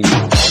DC.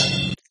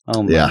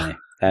 Oh, my.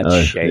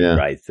 That's shade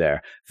right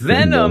there.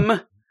 Venom.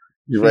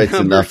 You're right.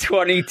 Number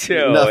 22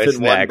 enough is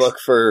in next. one book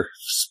for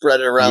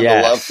spreading around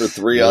the love for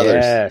 3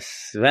 others.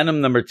 Yes,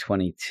 Venom number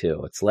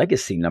 22. It's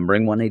Legacy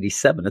numbering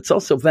 187. It's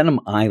also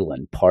Venom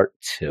Island Part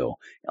 2.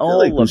 I feel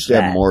like we should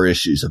have more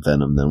issues of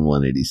Venom than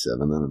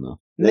 187. I don't know.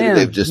 Maybe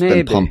they've just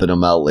been pumping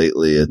them out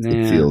lately. It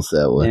feels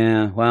that way.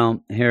 Yeah,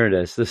 well, here it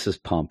is. This is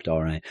pumped,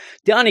 all right.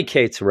 Donny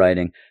Cates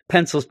writing.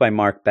 Pencils by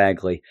Mark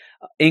Bagley.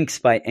 Inks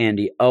by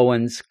Andy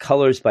Owens.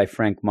 Colors by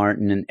Frank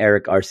Martin and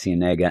Eric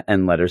Arcianega.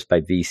 And letters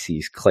by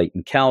VC's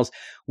Clayton Cowles.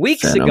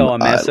 Weeks ago, a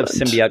massive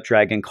symbiote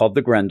dragon called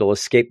the Grendel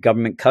escaped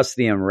government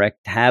custody and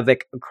wreaked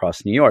havoc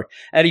across New York.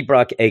 Eddie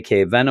Brock,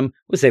 a.k.a. Venom,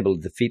 was able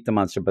to defeat the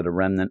monster, but a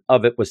remnant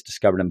of it was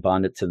discovered and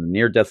bonded to the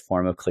near-death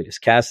form of Cletus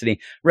Cassidy,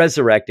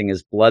 resurrecting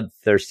his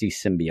bloodthirsty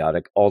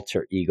symbiotic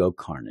alter ego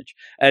Carnage.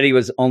 Eddie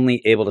was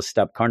only able to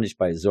stop Carnage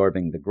by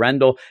absorbing the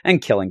Grendel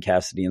and killing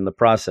Cassidy in the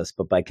process,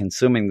 but by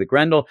consuming the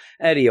Grendel,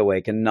 Eddie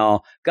awakened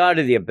Null, god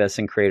of the abyss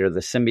and creator of the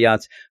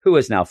symbiotes, who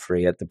is now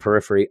free at the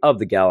periphery of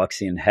the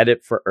galaxy and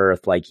headed for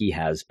Earth like he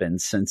has been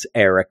since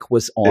Eric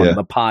was on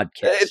the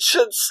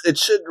podcast. It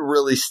should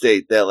really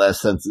state that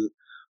last sentence.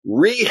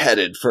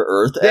 Re-headed for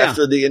Earth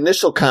after the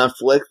initial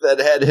conflict that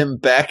had him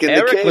back in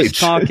the cage. Eric was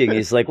talking.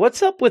 He's like,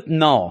 "What's up with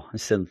Null?" I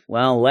said,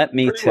 "Well, let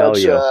me tell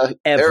you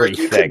everything." Eric,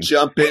 you can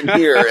jump in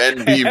here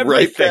and be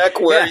right back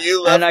where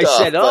you left off. And I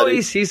said, "Oh,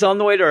 buddy. he's on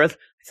the way to Earth."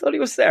 I thought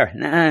he was there.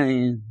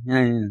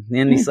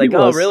 And he's like,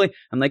 "Oh, really?"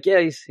 I'm like,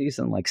 "Yeah, he's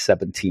in like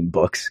 17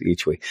 books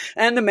each week."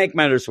 And to make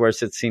matters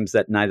worse, it seems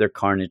that neither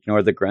Carnage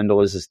nor the Grendel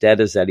is as dead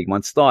as Eddie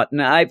once thought.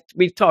 And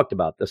we've talked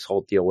about this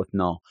whole deal with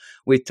Null.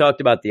 We've talked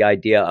about the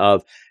idea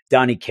of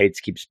Donny Cates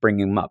keeps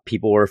bringing him up.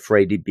 People were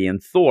afraid he'd be in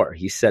Thor.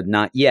 He said,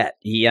 not yet.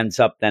 He ends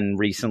up then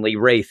recently,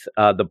 Wraith.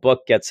 The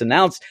book gets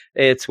announced.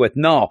 It's with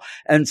Null.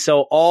 And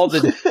so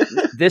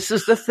this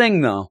is the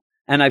thing though.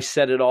 And I've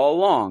said it all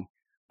along.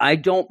 I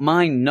don't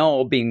mind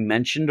Null being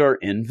mentioned or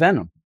in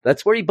Venom.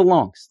 That's where he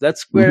belongs.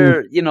 That's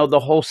where, the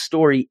whole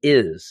story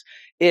is.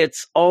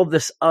 It's all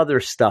this other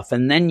stuff.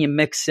 And then you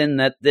mix in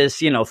that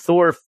this,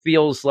 Thor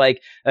feels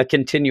like a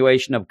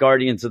continuation of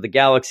Guardians of the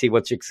Galaxy,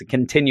 which is a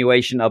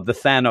continuation of the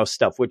Thanos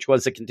stuff, which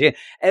was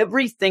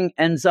everything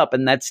ends up.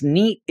 And that's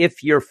neat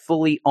if you're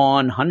fully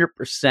on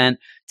 100%,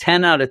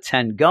 10 out of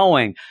 10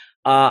 going.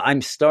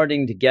 I'm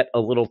starting to get a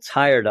little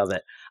tired of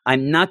it.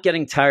 I'm not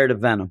getting tired of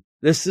Venom.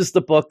 This is the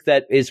book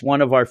that is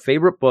one of our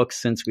favorite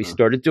books since we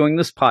started doing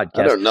this podcast.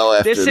 I don't know.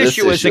 After this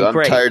issue isn't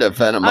great. I'm tired of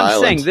Venom Island.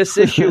 I'm saying this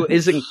issue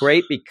isn't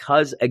great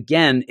because,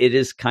 again, it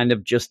is kind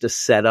of just a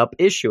setup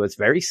issue. It's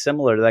very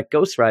similar to that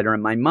Ghost Rider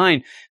in my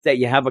mind, that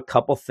you have a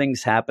couple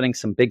things happening,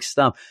 some big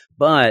stuff,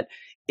 but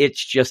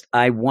it's just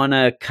I want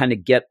to kind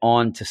of get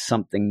on to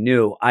something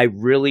new. I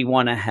really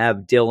want to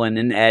have Dylan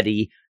and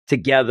Eddie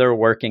together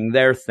working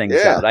their things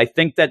out. I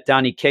think that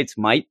Donny Cates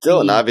might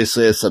Dylan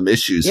obviously has some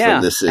issues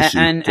from this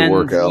issue to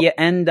work out. You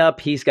end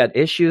up, he's got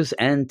issues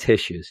and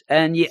tissues.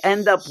 And you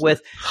end up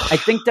with, I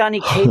think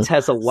Donny Cates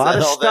has a lot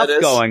of stuff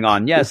going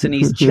on. Yes, and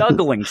he's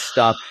juggling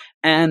stuff.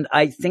 And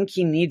I think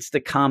he needs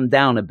to calm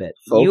down a bit.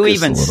 You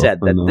even said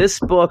that this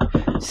book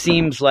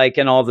seems like,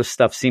 and all the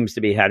stuff seems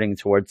to be heading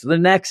towards the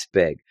next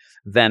big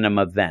Venom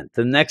event,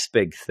 the next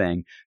big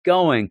thing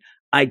going.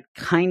 I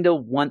kind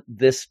of want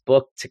this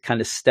book to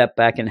kind of step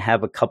back and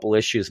have a couple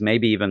issues,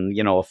 maybe even,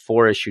 a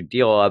 4-issue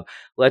deal of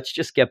let's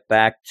just get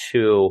back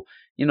to,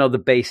 the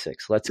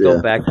basics. Let's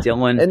go back,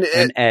 Dylan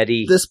and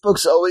Eddie. This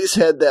book's always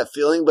had that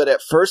feeling, but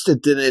at first it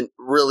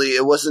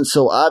wasn't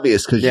so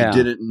obvious because you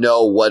didn't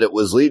know what it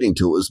was leading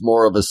to. It was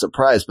more of a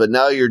surprise. But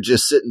now you're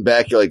just sitting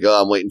back, you're like,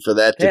 oh, I'm waiting for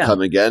that to come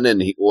again.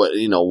 And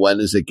when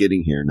is it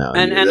getting here now?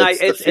 And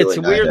it's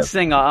a weird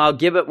thing. I'll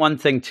give it one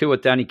thing too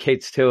with Donny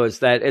Cates too, is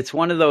that it's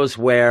one of those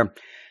where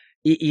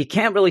you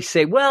can't really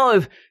say,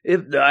 well,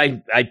 if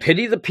I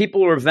pity the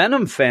people who are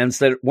Venom fans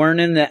that weren't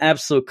in the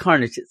absolute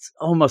carnage. It's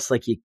almost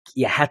like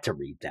you had to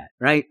read that,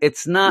 right?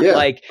 It's not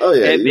like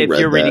if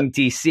you're reading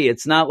DC,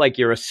 it's not like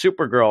you're a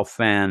Supergirl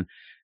fan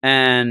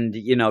and,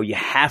 you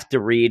have to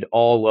read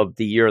all of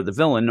the Year of the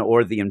Villain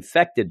or the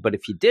Infected. But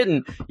if you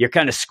didn't, you're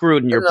kind of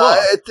screwed in your book.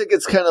 I think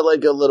it's kind of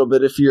like a little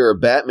bit, if you're a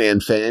Batman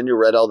fan, you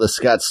read all the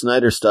Scott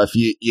Snyder stuff,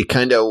 you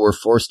kind of were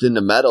forced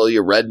into Metal.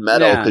 You read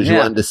Metal because you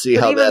wanted to see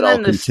how that all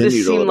continued.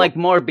 This seemed like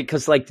more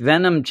because like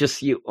Venom,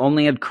 just you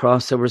only had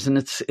crossovers, and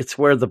it's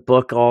where the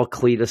book, all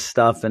Cletus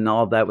stuff and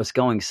all that was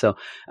going. So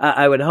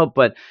I would hope,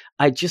 but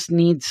I just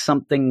need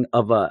something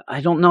of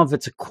I don't know if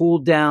it's a cool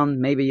down,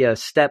 maybe a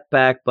step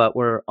back, but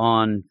we're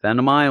on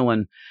Venom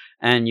Island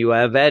and you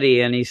have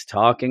Eddie and he's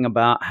talking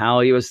about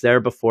how he was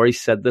there before. He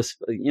said this,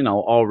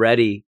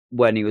 already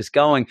when he was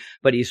going,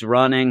 but he's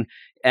running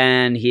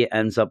and he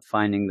ends up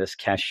finding this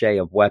cache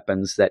of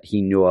weapons that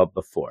he knew of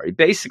before. He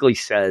basically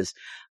says,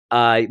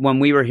 when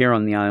we were here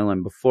on the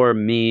island before,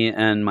 me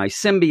and my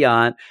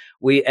symbiote,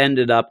 we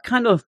ended up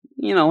kind of,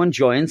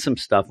 enjoying some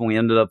stuff. And we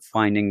ended up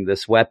finding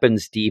this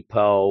weapons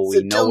depot.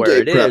 We know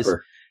where it is.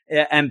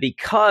 And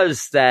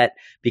because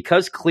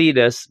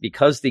Cletus,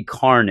 because the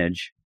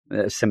Carnage,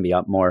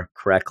 symbiote more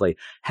correctly,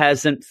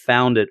 hasn't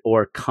found it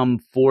or come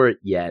for it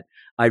yet,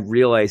 I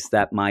realized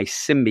that my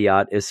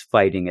symbiote is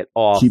fighting it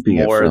off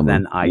more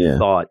than I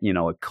thought,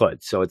 it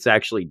could. So it's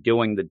actually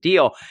doing the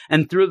deal.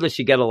 And through this,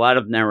 you get a lot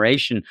of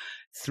narration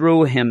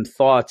through him,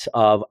 thoughts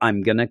of,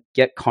 I'm going to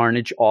get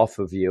Carnage off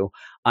of you.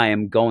 I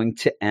am going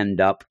to end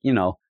up,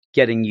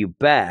 getting you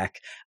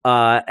back.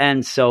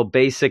 And so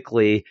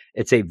basically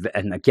it's a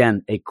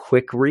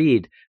quick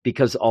read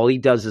because all he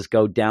does is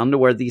go down to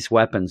where these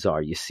weapons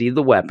are. You see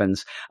the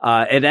weapons.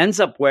 It ends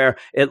up where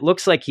it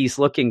looks like he's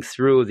looking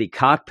through the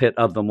cockpit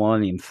of the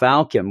Millennium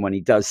Falcon when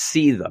he does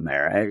see them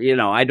there.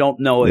 I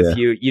don't know if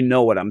you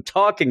know what I'm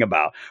talking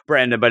about,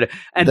 Brandon, but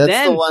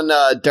that's the one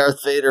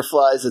Darth Vader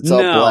flies. It's all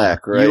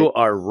black, right? You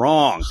are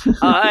wrong.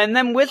 And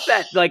then with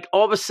that, like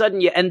all of a sudden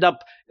you end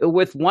up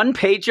with one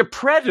page of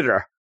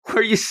Predator,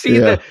 where you see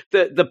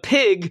the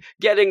pig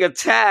getting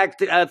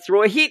attacked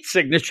through a heat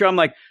signature. I'm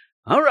like,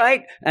 all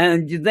right.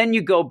 And then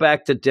you go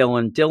back to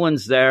Dylan.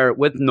 Dylan's there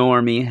with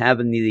Normie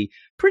having the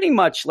pretty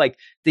much like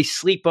the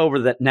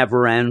sleepover that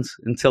never ends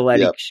until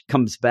Eddie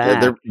comes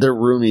back. Yeah, they're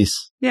roomies.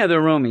 Yeah, they're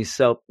roomies.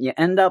 So you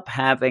end up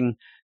having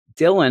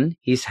Dylan.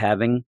 He's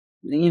having,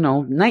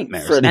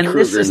 nightmares. Freddy and Krueger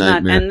this is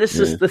nightmare. not, and this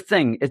is the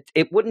thing.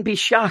 It wouldn't be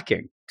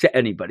shocking to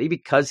anybody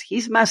because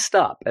he's messed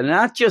up, and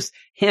not just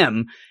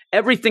him.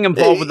 Everything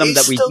involved with him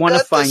that we want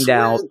to find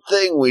out.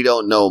 Thing we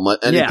don't know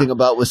anything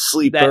about with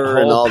Sleeper that whole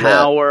and all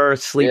power.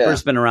 That.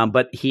 Sleeper's been around,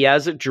 but he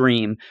has a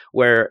dream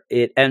where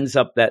it ends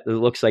up that it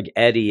looks like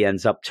Eddie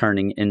ends up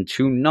turning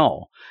into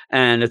Null,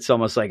 and it's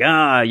almost like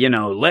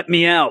let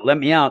me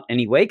out, and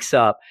he wakes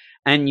up,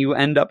 and you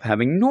end up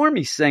having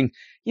Normie saying,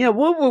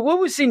 what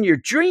was in your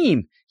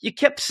dream? You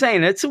kept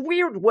saying it. It's a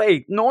weird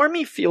way.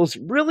 Normie feels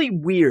really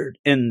weird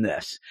in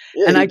this.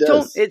 Yeah, and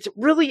it's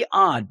really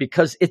odd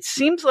because it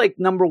seems like,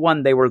 number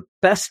one, they were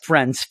best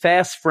friends,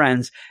 fast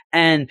friends,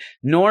 and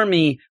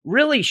Normie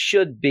really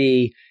should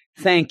be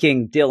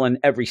thanking Dylan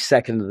every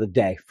second of the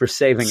day for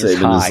saving his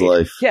hide. His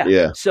life.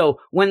 Yeah. So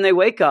when they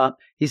wake up,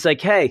 he's like,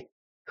 hey,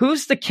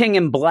 who's the king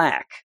in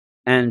black?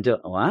 And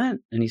what?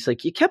 And he's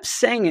like, you kept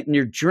saying it in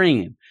your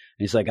dream.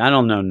 He's like, I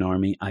don't know,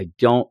 Normie. I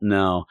don't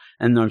know.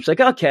 And Normie's like,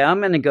 okay,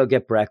 I'm going to go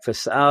get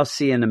breakfast. I'll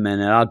see you in a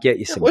minute. I'll get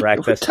you some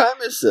breakfast. What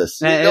time is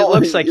this? It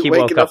looks like he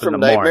woke up in the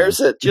morning.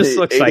 Just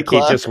looks like he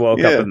just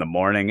woke up in the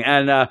morning.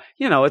 And,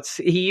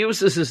 he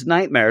uses his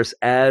nightmares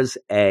as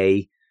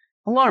a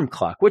alarm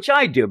clock, which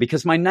I do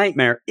because my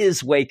nightmare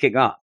is waking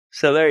up.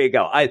 So there you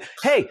go.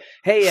 Hey,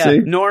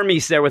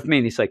 Normie's there with me.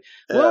 And he's like,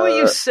 what were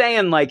you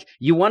saying? Like,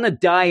 you want to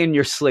die in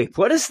your sleep.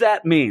 What does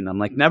that mean? I'm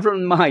like, never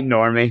mind,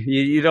 Normie.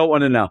 You don't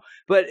want to know.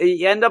 But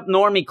you end up,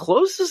 Normie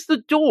closes the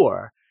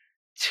door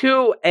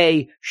to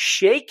a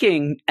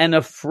shaking and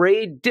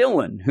afraid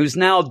Dylan, who's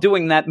now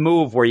doing that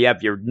move where you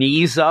have your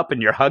knees up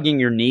and you're hugging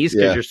your knees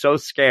because you're so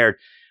scared.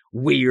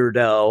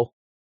 Weirdo.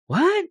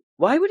 What?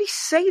 Why would he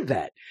say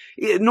that?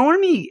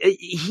 Normie,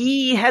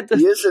 he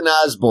is an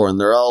Osborn.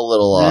 They're all a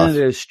little off.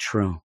 That is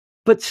true.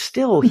 But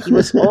still, he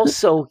was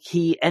also,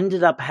 he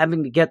ended up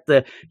having to get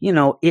the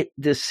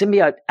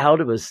symbiote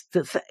out of us.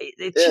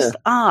 It's just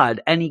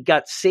odd. And he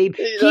got saved.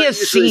 He has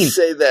seen.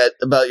 Say that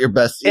about your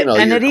best, and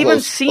your it even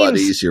seems,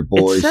 buddies, your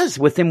boys. It says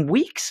within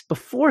weeks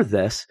before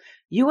this,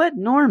 you had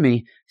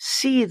Normie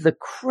see the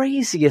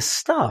craziest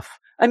stuff.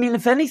 I mean,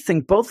 if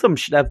anything, both of them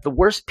should have the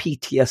worst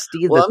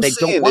PTSD that they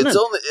don't want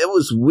to. It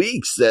was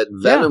weeks that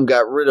Venom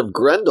got rid of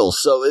Grendel,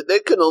 so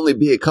it could only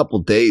be a couple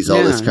days.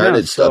 All this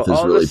Carnage stuff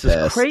is really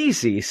fast. Is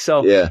crazy.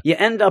 So you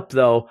end up,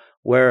 though,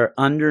 where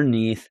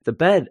underneath the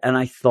bed, and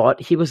I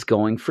thought he was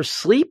going for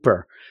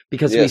Sleeper.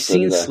 Because we've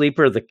seen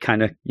Sleeper, the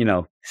kind of,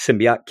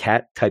 symbiote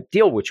cat type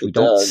deal, which we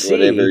don't see.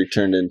 Whatever he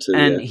turned into.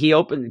 And he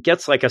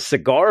gets like a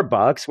cigar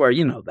box where,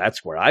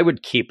 that's where I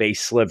would keep a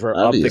sliver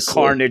of the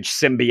Carnage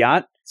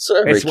symbiote.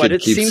 So it's what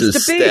it seems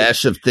to be.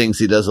 Stash of things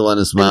he doesn't want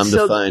his mom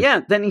to find.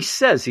 Yeah, then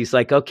he's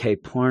like, okay,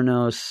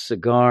 pornos,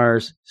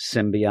 cigars,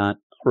 symbiote.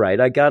 All right,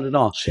 I got it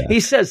all. Check.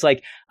 He says,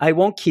 like, I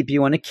won't keep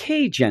you in a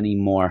cage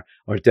anymore.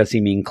 Or does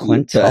he mean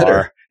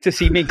Clintar? Does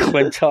he mean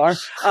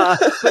Clintar?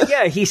 But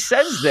yeah, he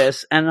says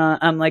this, and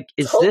I'm like,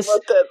 is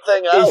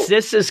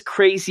this his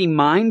crazy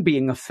mind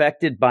being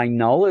affected by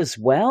Null as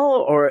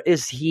well? Or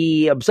is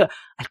he obsessed?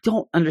 I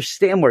don't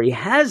understand where he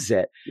has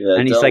it. Yeah,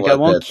 and he's like, I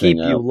won't keep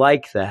you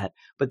like that.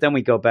 But then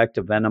we go back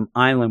to Venom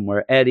Island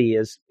where Eddie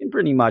is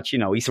pretty much,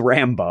 he's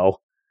Rambo.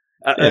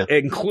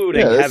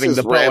 Including having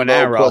the bow Rambo and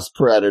arrow. Plus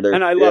Predator.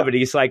 And I love it.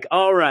 He's like,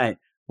 all right,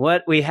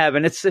 what we have.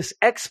 And it's this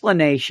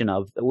explanation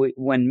of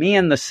when me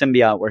and the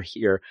symbiote were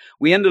here,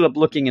 we ended up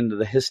looking into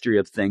the history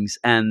of things.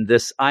 And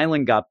this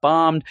island got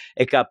bombed.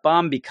 It got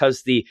bombed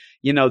because the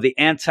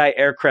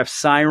anti-aircraft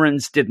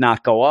sirens did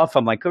not go off.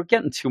 I'm like, we're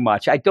getting too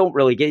much. I don't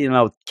really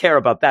care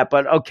about that.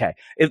 But okay,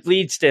 it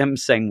leads to him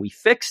saying we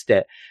fixed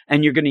it.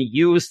 And you're going to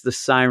use the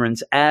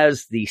sirens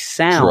as the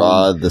sound.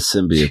 Draw the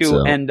symbiote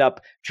to end up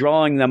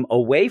drawing them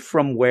away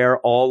from where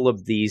all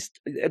of the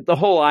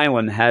whole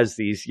island has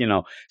these,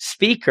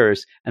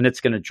 speakers, and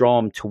it's going to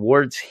draw them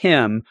towards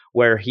him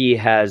where he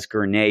has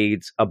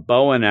grenades, a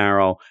bow and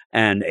arrow,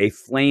 and a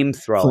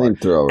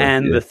flamethrower.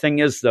 And the thing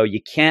is, though,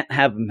 you can't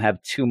have him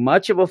have too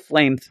much of a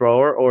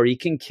flamethrower or he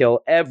can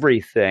kill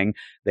everything.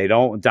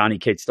 Donny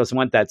Cates doesn't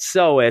want that.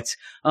 So it's,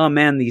 oh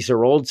man, these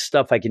are old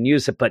stuff. I can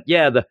use it. But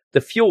yeah,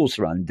 the fuels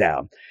run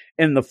down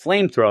in the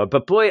flamethrower.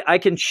 But boy, I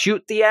can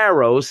shoot the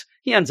arrows.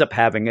 He ends up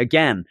having,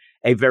 again,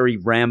 a very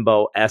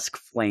Rambo-esque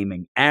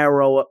flaming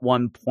arrow at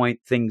one point,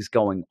 things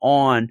going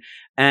on.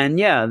 And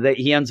yeah,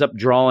 he ends up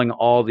drawing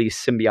all these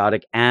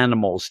symbiotic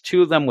animals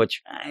to them,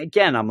 which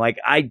again, I'm like,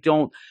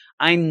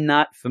 I'm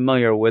not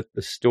familiar with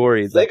the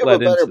story. Think of a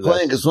better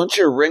plan, because once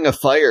your ring of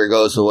fire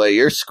goes away,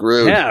 you're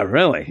screwed. Yeah,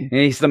 really.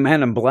 He's the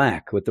Man in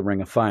Black with the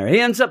ring of fire. He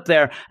ends up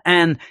there,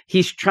 and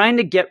he's trying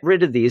to get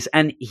rid of these,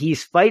 and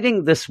he's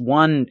fighting this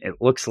one, it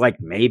looks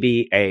like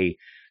maybe a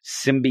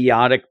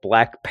symbiotic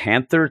Black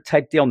Panther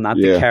type deal, not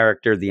the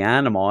character, the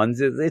animal. And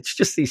it's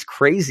just these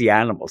crazy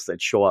animals that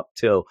show up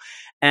too.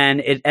 And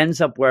it ends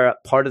up where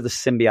part of the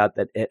symbiote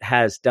that it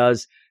has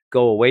does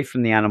go away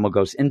from the animal,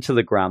 goes into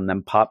the ground,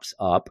 then pops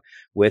up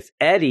with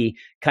Eddie,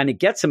 kind of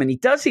gets him. And he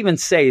does even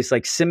say, he's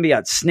like,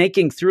 symbiote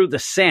snaking through the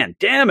sand.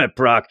 Damn it,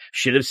 Brock.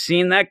 Should have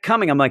seen that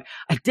coming. I'm like,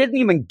 I didn't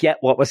even get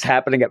what was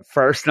happening at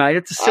first. And I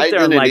had to sit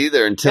there and I didn't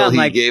either until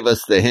he gave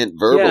us the hint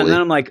verbally. Yeah, and then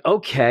I'm like,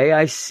 okay,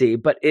 I see.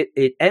 But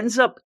it ends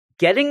up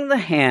getting the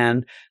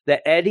hand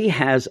that Eddie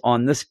has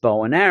on this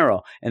bow and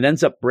arrow. It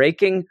ends up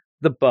breaking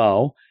the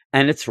bow,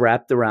 and it's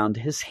wrapped around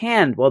his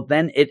hand. Well,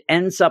 then it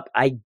ends up,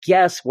 I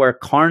guess, where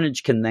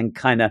Carnage can then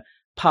kind of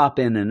pop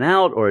in and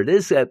out, or it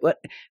is,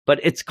 but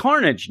it's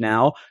Carnage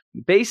now,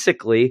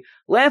 basically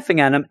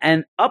laughing at him.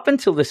 And up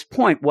until this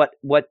point,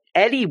 what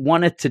Eddie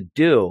wanted to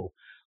do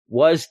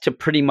was to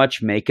pretty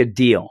much make a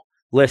deal.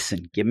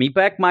 Listen, give me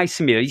back my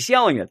symbiote. He's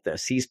yelling at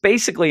this. He's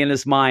basically in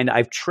his mind,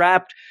 I've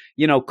trapped,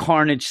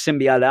 Carnage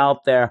symbiote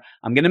out there.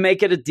 I'm going to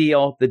make it a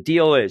deal. The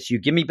deal is you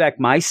give me back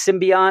my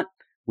symbiote,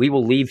 we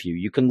will leave you.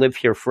 You can live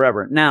here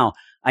forever. Now,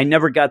 I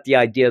never got the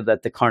idea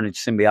that the Carnage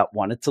symbiote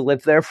wanted to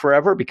live there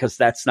forever, because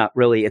that's not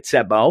really its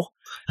MO.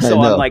 So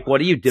I'm like,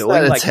 what are you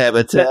doing? It's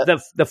habitat.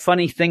 The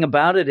funny thing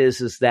about it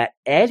is that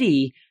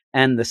Eddie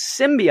and the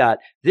symbiote,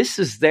 this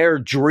is their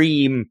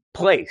dream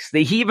place.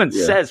 He even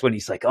says when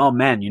he's like, oh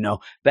man,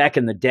 back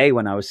in the day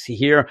when I was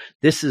here,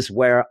 this is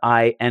where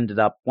I ended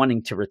up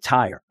wanting to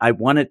retire. I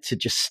wanted to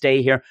just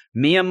stay here.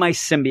 Me and my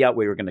symbiote,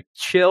 we were going to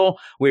chill.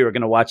 We were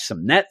going to watch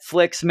some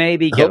Netflix,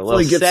 maybe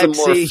hopefully get some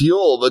more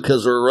fuel,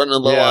 because we're running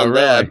low on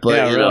that.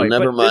 But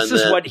never mind.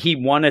 This is what he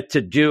wanted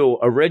to do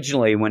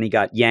originally when he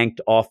got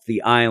yanked off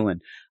the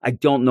island. I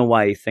don't know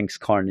why he thinks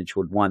Carnage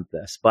would want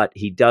this, but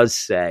he does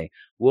say,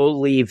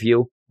 we'll leave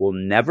you. We'll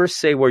never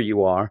say where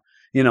you are.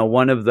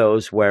 One of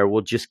those where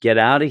we'll just get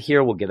out of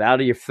here. We'll get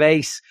out of your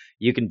face.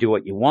 You can do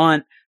what you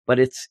want. But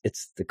it's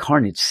the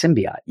Carnage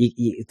symbiote.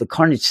 The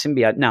Carnage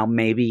symbiote. Now,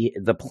 maybe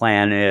the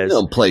plan is...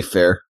 Don't play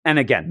fair. And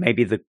again,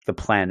 maybe the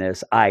plan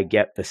is I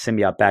get the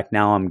symbiote back.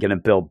 Now I'm going to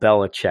Bill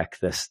Belichick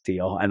this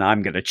deal, and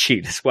I'm going to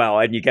cheat as well.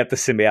 And you get the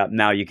symbiote,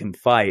 now you can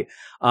fight.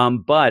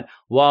 But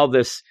while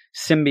this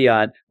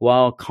symbiote,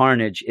 while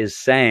Carnage is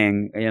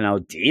saying,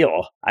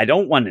 deal, I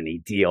don't want any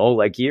deal.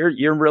 Like,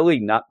 you're really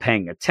not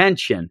paying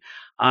attention.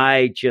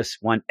 I just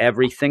want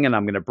everything, and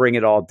I'm going to bring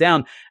it all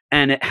down.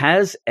 And it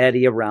has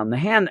Eddie around the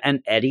hand,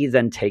 and Eddie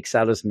then takes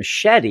out his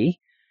machete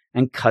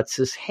and cuts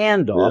his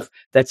hand off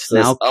that's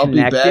now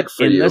connected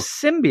in the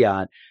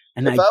symbiote.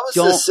 And if I was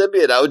the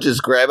symbiote, I would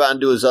just grab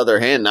onto his other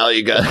hand. Now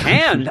you got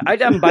hand.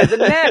 I'd have him by the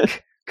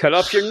neck. Cut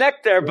off your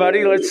neck there,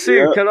 buddy. Let's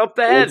see. Cut off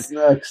the head. What's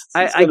next?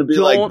 It's going to be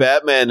like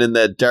Batman in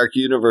that Dark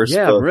Universe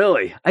book.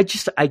 Really.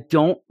 I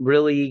don't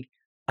really.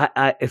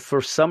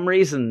 For some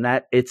reason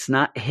that it's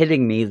not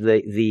hitting me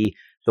the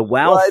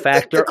wow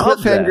factor. The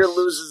cliffhanger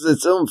loses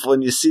its oomph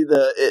when you see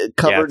the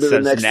cover to the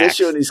next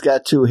issue, and he's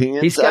got two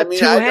hands.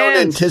 I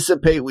don't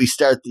anticipate we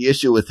start the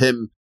issue with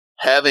him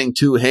having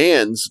two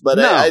hands, but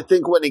I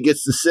think when he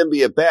gets the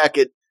symbiote back,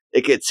 it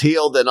gets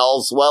healed and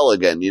all's well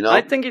again. You know,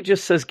 I think it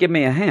just says, "Give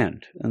me a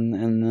hand,"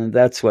 and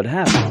that's what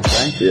happens,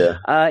 right? Yeah.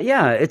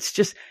 It's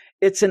just.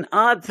 It's an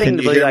odd thing.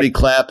 Can you hear me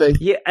clapping?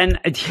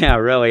 Yeah,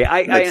 really.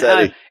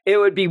 It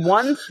would be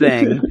one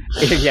thing.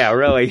 Yeah,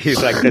 really.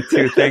 He's like the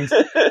two things.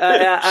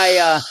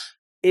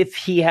 If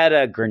he had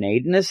a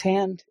grenade in his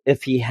hand,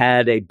 if he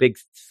had a big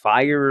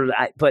fire,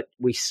 but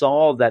we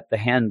saw that the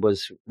hand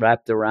was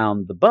wrapped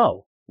around the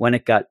bow when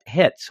it got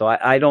hit. So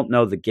I don't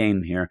know the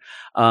game here,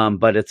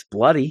 but it's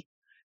bloody.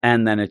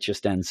 And then it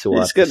just ends. So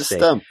he's going to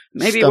stump.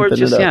 Maybe we're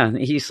just,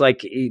 he's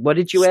like, what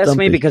did you ask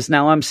me? Because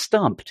now I'm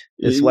stumped,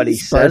 is what he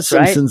says,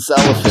 right? Simpson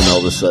cellophane all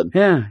of a sudden.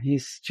 Yeah,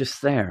 he's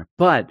just there.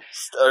 But.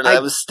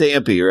 That was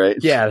Stampy, right?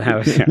 Yeah,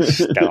 that was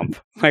stump.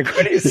 Like,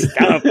 what is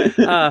stump?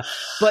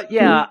 But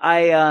yeah,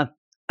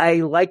 I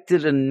liked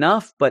it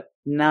enough, but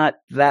not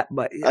that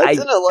much. I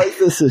didn't like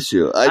this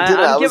issue.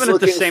 I'm giving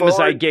it the same as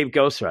I gave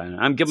Ghost Rider.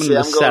 I'm giving it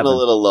a 7. I'm going a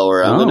little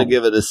lower. I'm going to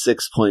give it a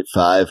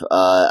 6.5.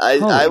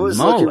 I was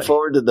looking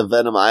forward to the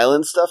Venom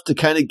Island stuff to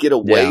kind of get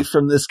away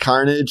from this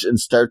carnage and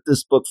start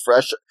this book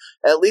fresh,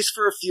 at least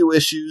for a few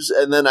issues.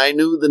 And then I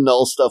knew the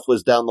Null stuff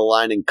was down the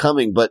line and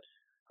coming, but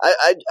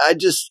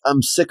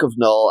I'm sick of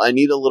Null. I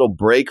need a little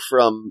break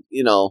from,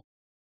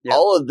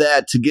 all of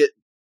that to get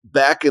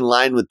back in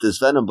line with this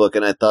Venom book.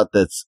 And I thought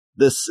this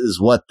is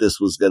what this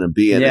was going to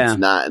be, and it's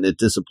not, and it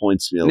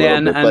disappoints me a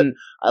little bit. But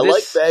I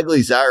like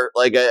Bagley's art.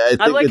 Like I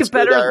think I like it's it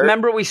better. Art.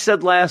 Remember, we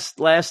said last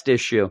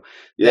issue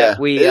that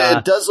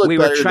it does look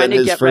better were trying than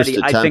to get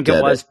ready. I think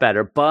it was it.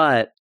 better,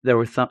 but there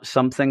were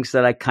some things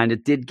that I kind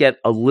of did get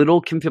a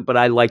little confused, but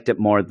I liked it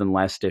more than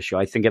last issue.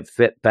 I think it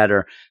fit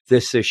better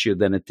this issue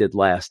than it did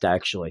last,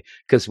 actually,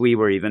 because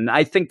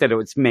I think that it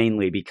was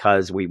mainly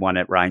because we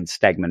wanted Ryan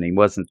Stegman. He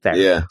wasn't there.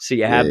 Yeah. So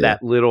you have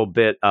that little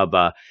bit of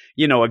a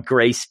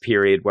grace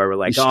period where we're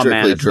like, oh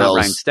man, it's not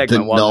Ryan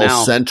Stegman. The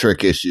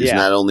null-centric issues,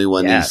 not only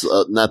when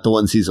not the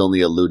ones he's only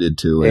alluded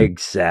to.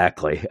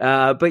 Exactly.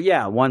 But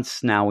yeah,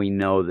 once now we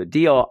know the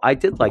deal, I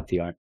did like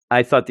the art.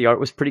 I thought the art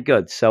was pretty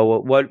good. So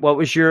what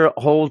was your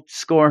whole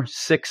score?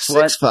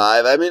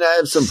 6.5. I mean, I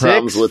have some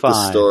problems with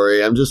the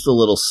story. I'm just a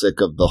little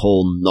sick of the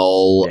whole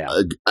Null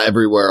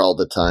everywhere all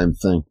the time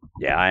thing.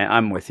 Yeah,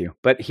 I'm with you.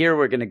 But here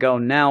we're going to go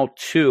now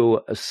to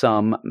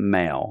some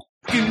mail.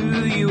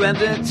 Do you have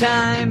the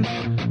time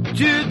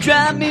to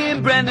drop me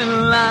and Brendan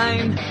a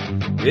line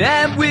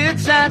at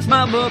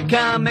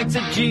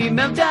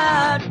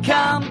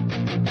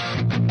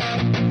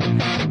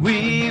weirdsignsmarvelcomics@gmail.com?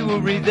 We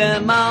will read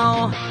them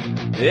all.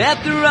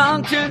 At the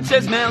wrong turn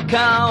says mail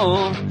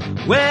call,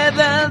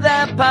 whether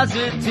they're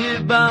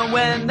positive or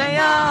when they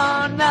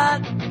are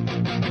not.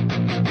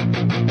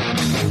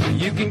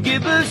 You can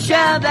give a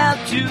shout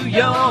out to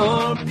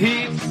your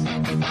peeps.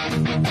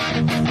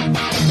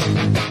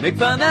 Make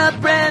fun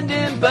of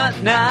Brandon,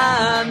 but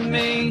not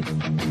me.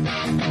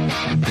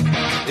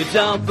 It's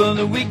all for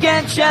the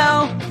weekend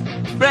show.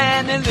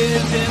 Brandon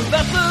lives in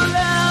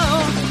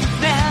Buffalo.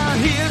 Now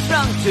here's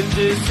wrong turn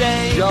to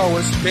say. Yo,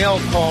 it's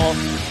mail call.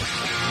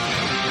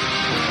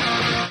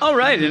 All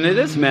right, and it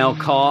is mail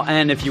call,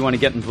 and if you want to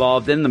get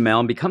involved in the mail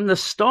and become the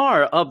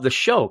star of the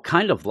show,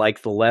 kind of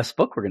like the last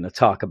book we're going to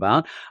talk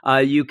about,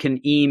 you can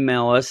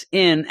email us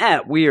in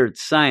at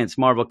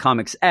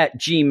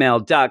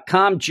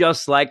weirdsciencemarvelcomics@gmail.com,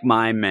 just like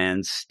my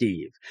man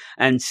Steve.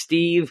 And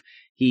Steve,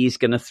 he's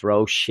going to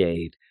throw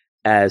shade,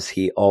 as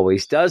he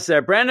always does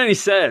there. Brandon, he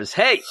says,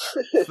 hey,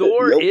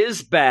 Thor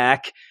is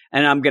back,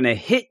 and I'm going to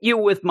hit you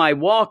with my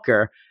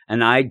walker,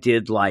 and I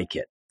did like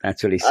it.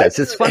 That's what he says.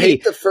 It's funny. I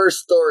hate the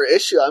first Thor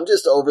issue. I'm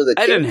just over the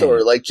Kid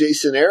Thor, like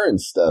Jason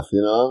Aaron's stuff,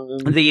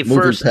 The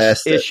first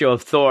issue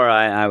of Thor,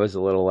 I was a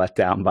little let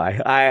down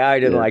by. I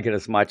didn't like it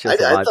as much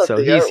as I thought, so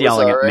he's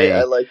yelling at me.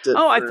 I liked it.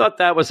 I thought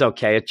that was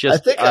okay. It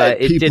just, I think I had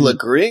people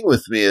agreeing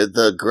with me.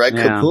 The Greg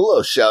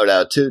Capullo shout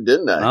out too,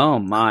 didn't I? Oh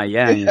my,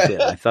 yeah, you did.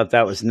 I thought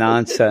that was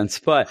nonsense.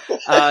 But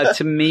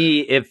to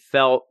me, it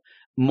felt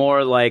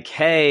more like,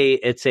 hey,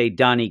 it's a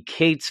Donny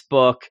Cates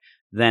book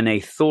than a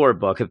Thor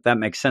book, if that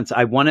makes sense.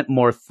 I wanted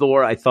more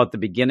Thor. I thought the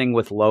beginning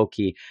with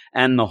Loki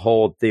and the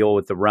whole deal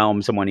with the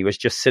realms, and when he was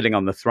just sitting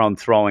on the throne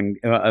throwing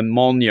a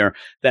Mjolnir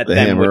that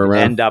then would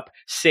end up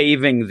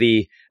saving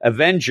the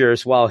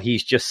Avengers while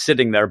he's just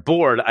sitting there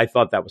bored. I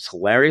thought that was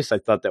hilarious. I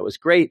thought that was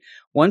great.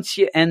 Once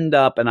you end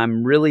up, and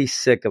I'm really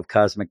sick of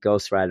Cosmic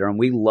Ghost Rider, and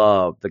we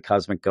love the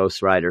Cosmic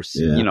Ghost Rider,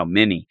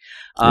 mini.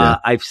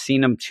 I've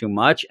seen him too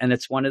much, and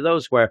it's one of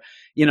those where,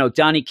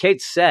 Donny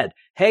Cates said,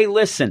 hey,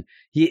 listen,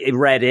 he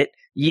read it.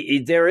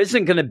 there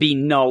isn't going to be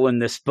Null in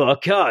this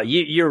book.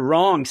 You're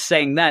wrong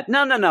saying that.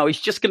 No. He's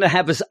just going to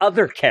have his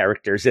other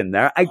characters in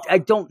there. I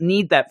don't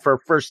need that for a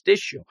first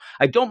issue.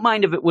 I don't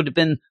mind if it would have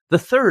been the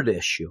third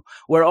issue,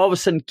 where all of a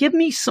sudden, give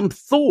me some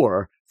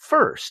Thor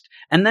first,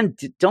 and then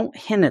don't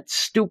hint at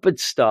stupid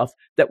stuff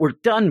that we're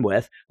done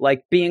with,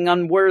 like being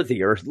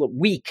unworthy or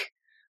weak.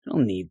 I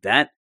don't need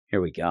that.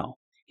 Here we go.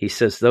 He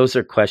says, those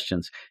are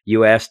questions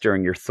you asked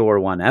during your Thor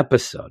 1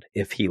 episode,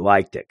 if he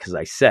liked it, because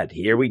I said,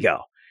 here we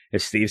go.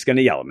 If Steve's going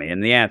to yell at me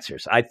in the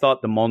answers. I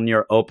thought the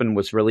Mjolnir Open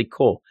was really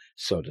cool.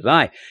 So did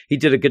I. He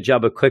did a good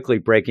job of quickly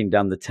breaking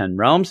down the 10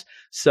 realms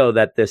so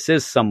that this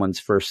is someone's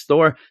first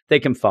Thor. They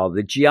can follow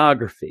the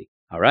geography.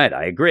 All right,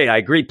 I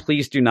agree.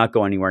 Please do not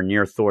go anywhere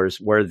near Thor's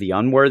worthy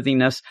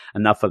unworthiness.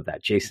 Enough of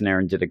that. Jason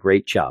Aaron did a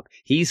great job.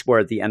 He's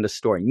worthy, end of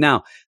story.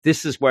 Now,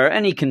 this is where,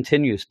 and he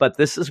continues, but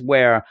this is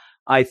where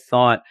I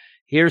thought,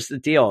 here's the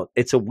deal.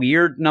 It's a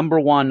weird number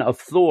 1 of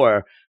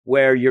Thor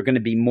where you're going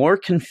to be more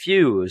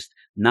confused,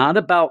 not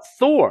about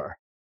Thor.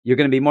 You're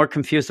going to be more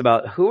confused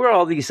about who are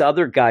all these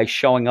other guys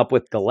showing up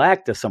with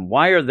Galactus and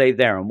why are they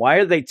there and why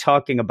are they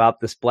talking about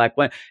this Black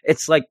Widow?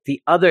 It's like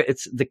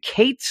it's the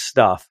Kate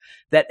stuff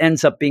that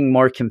ends up being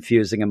more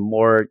confusing and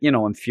more,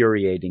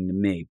 infuriating to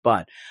me.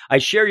 But I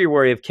share your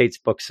worry of Kate's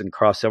books and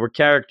crossover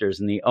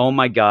characters and oh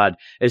my God,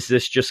 is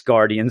this just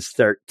Guardians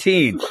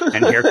 13?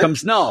 And here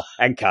comes Null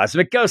and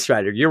Cosmic Ghost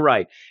Rider. You're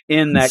right.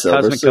 In that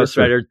Cosmic Ghost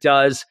Rider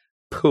does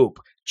poop.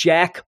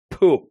 Jack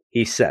poop,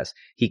 he says.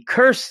 He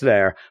cursed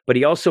there, but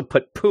he also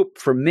put poop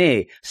for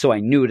me, so I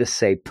knew to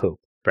say poop,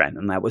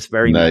 Brandon. That was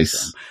very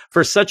nice.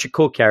 For such a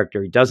cool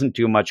character, he doesn't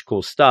do much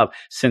cool stuff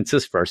since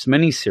his first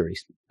miniseries.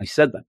 I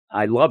said that.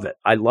 I love it.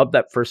 I love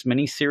that first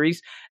miniseries,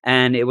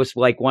 and it was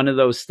like one of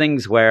those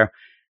things where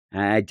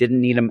I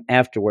didn't need him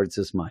afterwards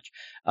as much.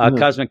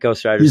 Cosmic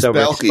Ghost Rider. He's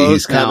bulky.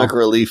 He's comic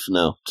relief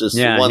now. Just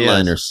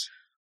one-liners.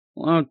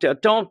 Well,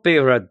 don't be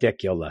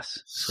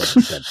ridiculous.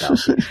 Said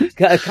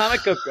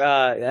Comic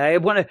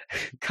book.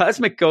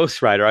 Cosmic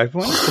Ghost Rider. I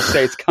wanted to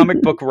say it's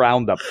Comic Book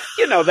Roundup.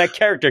 That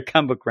character,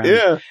 Comic Book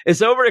Roundup,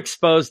 is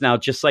overexposed now,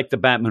 just like the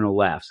Batman Who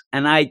Laughs.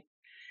 And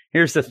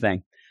here's the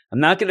thing: I'm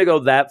not going to go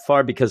that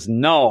far because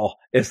Null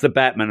is the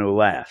Batman Who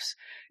Laughs.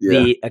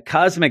 Yeah. The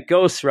Cosmic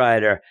Ghost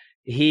Rider,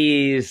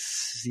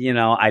 he's,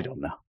 I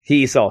don't know.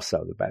 He's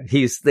also the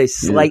Batman. They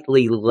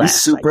slightly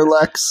less. He's Super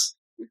Lex.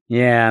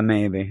 Yeah,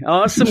 maybe.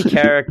 Awesome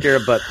character,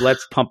 but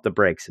let's pump the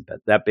brakes a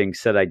bit. That being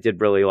said, I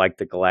did really like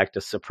the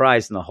Galactus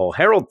surprise and the whole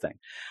Herald thing.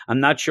 I'm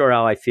not sure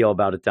how I feel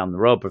about it down the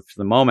road, but for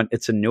the moment,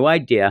 it's a new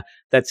idea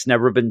that's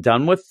never been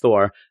done with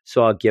Thor,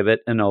 so I'll give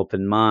it an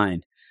open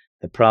mind.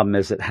 The problem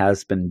is it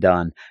has been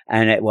done,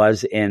 and it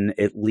was in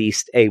at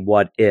least a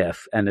what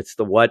if, and it's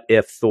the what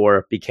if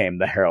Thor became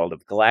the Herald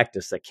of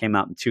Galactus that came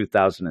out in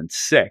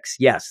 2006.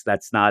 Yes,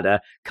 that's not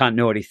a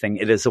continuity thing.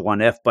 It is a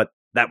what if, but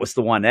that was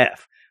the what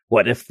if.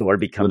 What if Thor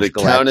becomes Galactus?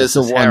 Would it count as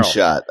a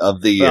one-shot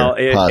of the year? Well,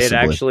 it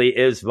actually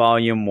is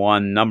volume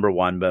 1, number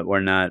 1, but we're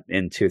not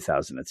in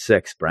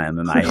 2006,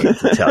 Brandon. I hate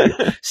to tell you.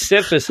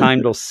 Sif is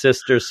Heimdall's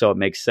sister, so it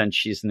makes sense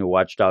she's the new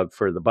watchdog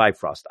for the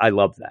Bifrost. I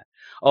love that.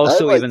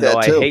 Also, even though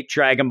I hate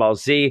Dragon Ball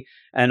Z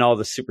and all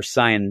the Super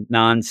Saiyan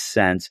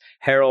nonsense,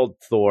 Herald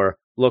Thor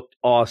looked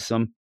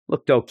awesome,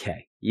 looked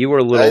okay. You were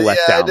a little let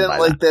down. I didn't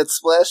like that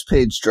splash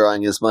page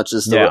drawing as much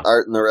as the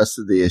art in the rest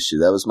of the issue.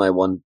 That was my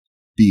one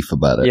beef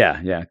about it.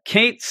 Yeah.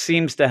 Kate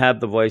seems to have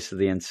the voice of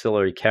the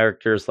ancillary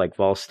characters like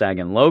Volstagg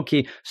and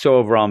Loki, so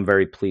overall I'm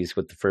very pleased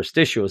with the first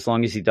issue, as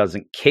long as he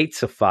doesn't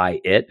Katesify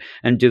it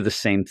and do the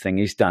same thing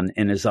he's done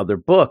in his other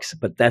books.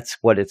 But that's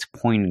what it's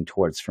pointing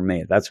towards for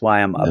me. That's why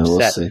I'm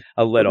upset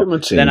a little.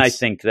 Then I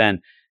think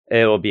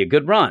it'll be a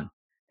good run.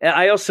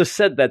 I also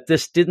said that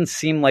this didn't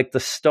seem like the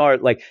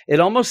start. Like, it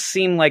almost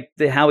seemed like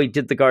how he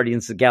did the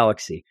Guardians of the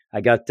Galaxy.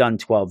 I got done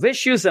 12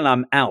 issues and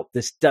I'm out.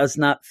 This does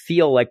not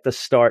feel like the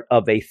start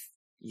of a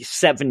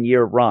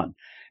 7-year run.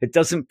 It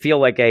doesn't feel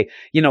like a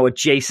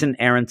Jason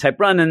Aaron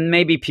type run, and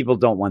maybe people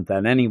don't want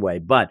that anyway,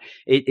 but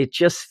it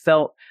just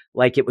felt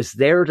like it was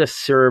there to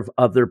serve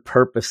other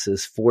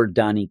purposes for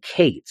Donny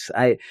Cates.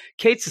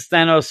 Cates'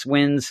 Thanos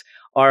wins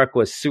arc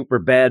was super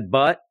bad,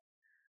 but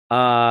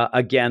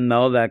again,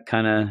 though, that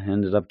kind of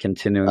ended up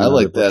continuing. I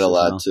like that a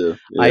lot too.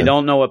 Yeah. I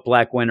don't know what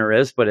Black Winter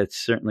is, but it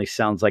certainly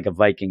sounds like a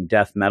Viking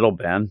death metal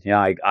band.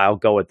 Yeah, I'll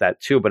go with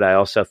that too, but I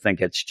also think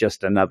it's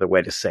just another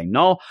way to say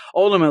no.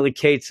 Ultimately,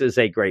 Cates is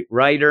a great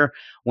writer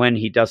when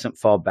he doesn't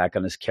fall back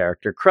on his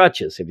character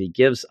crutches. If he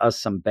gives us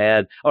some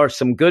bad or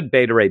some good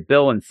Beta Ray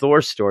Bill and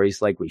Thor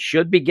stories like we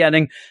should be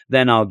getting,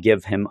 then I'll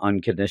give him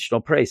unconditional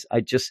praise.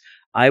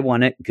 I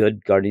wanted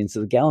good Guardians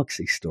of the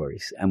Galaxy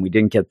stories, and we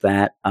didn't get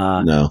that.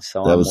 No,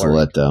 so that was a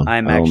letdown.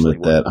 I'm actually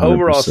that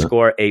overall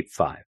score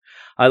 8.5.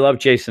 I love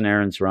Jason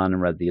Aaron's run and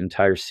read the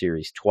entire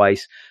series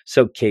twice,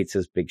 so Cates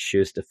has big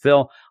shoes to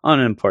fill on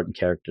an important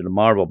character to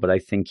Marvel, but I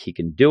think he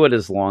can do it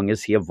as long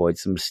as he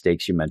avoids the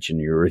mistakes you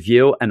mentioned in your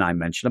review and I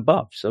mentioned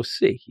above. So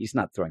he's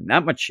not throwing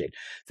that much shade.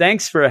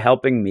 Thanks for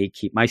helping me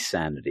keep my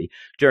sanity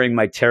during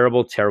my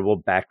terrible, terrible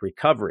back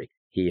recovery.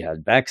 he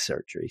had back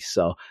surgery.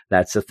 So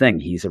that's the thing.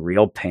 He's a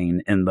real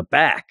pain in the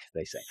back,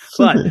 they say.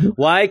 But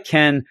why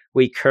can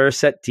we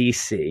curse at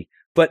DC,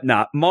 but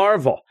not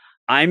Marvel?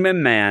 I'm a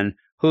man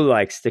who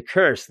likes to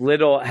curse.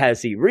 Little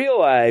has he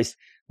realized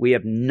we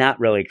have not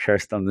really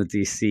cursed on the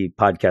DC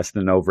podcast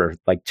in over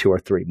like 2 or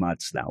 3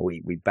 months now.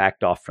 We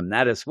backed off from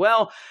that as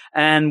well.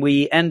 And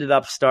we ended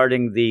up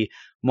starting the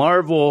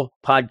Marvel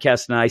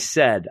podcast. And I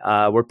said,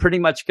 we're pretty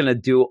much going to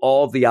do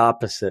all the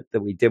opposite that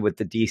we did with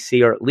the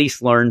DC, or at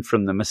least learn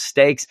from the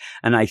mistakes.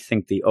 And I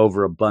think the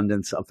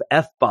overabundance of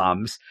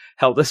F-bombs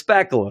held us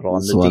back a little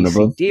on the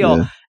DC deal.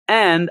 Yeah.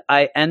 And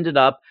I ended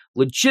up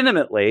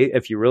legitimately,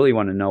 if you really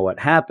want to know what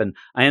happened,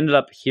 I ended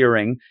up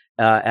hearing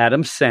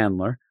Adam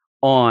Sandler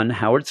on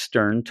Howard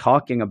Stern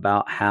talking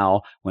about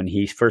how when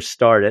he first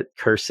started,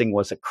 cursing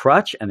was a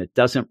crutch and it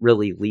doesn't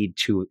really lead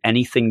to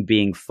anything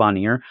being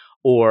funnier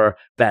or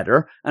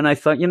better. And I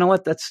thought, you know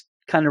what, that's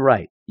kind of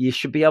right. You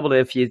should be able to,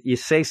 if you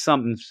say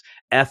something's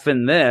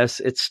effing this,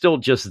 it's still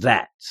just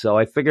that. So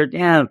I figured,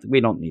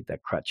 we don't need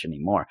that crutch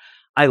anymore.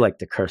 I like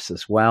to curse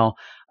as well,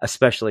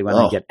 especially when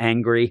I get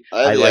angry.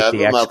 I like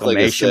the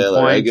exclamation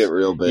point. I get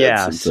real bad.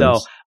 Yeah.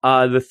 Sometimes.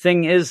 So the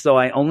thing is, though,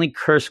 I only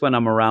curse when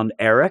I'm around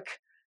Eric.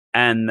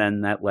 And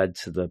then that led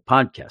to the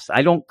podcast.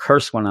 I don't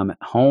curse when I'm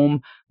at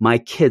home. My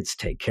kids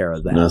take care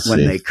of that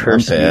when they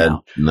curse me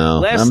out.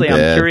 Lastly,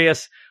 I'm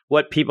curious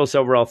what people's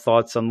overall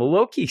thoughts on the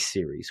Loki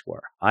series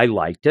were. I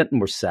liked it and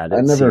we're sad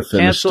I never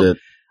finished it.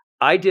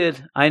 I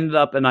did. I ended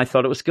up and I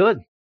thought it was good.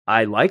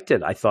 I liked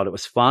it. I thought it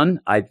was fun.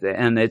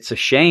 And it's a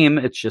shame.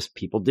 It's just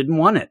people didn't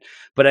want it.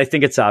 But I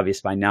think it's obvious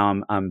by now.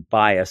 I'm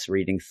biased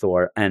reading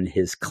Thor and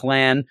his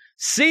clan.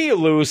 See you,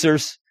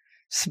 losers.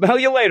 Smell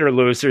you later,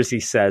 losers, he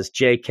says.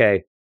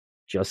 JK.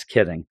 Just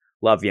kidding.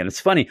 Love you. And it's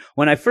funny.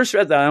 When I first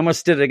read that, I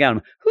almost did it again.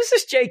 Who's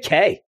this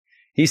JK?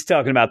 He's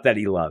talking about that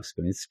he loves,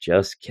 but it's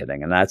just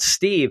kidding. And that's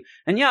Steve.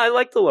 And yeah, I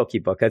like the Loki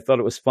book. I thought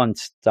it was fun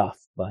stuff,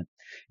 but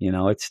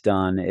it's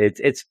done.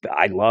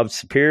 I loved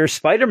Superior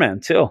Spider-Man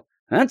too.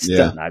 That's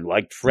done. I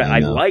liked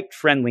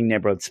Friendly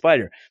Neighborhood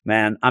Spider.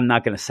 Man, I'm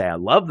not going to say I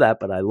love that,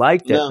 but I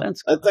liked it. No,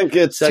 I think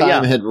its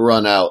time had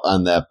run out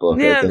on that book.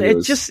 Yeah,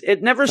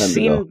 it never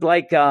seemed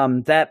like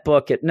that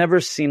book. It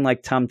never seemed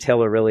like Tom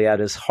Taylor really had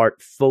his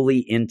heart fully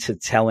into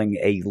telling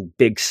a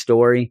big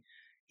story.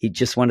 He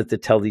just wanted to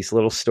tell these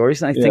little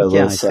stories. And I think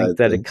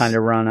that it kind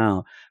of run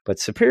out. But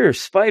Superior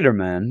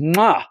Spider-Man,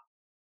 that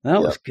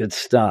was good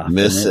stuff.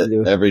 Miss it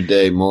every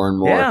day more and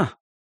more. Yeah.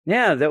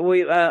 Yeah,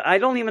 that I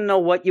don't even know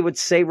what you would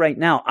say right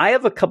now. I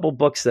have a couple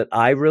books that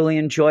I really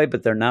enjoy,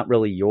 but they're not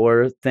really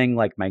your thing,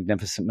 like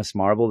Magnificent Miss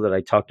Marvel that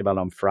I talked about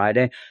on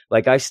Friday.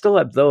 Like I still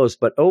have those,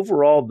 but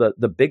overall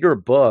the bigger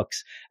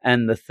books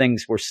and the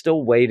things we're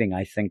still waiting,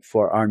 I think,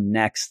 for our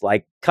next,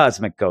 like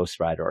Cosmic Ghost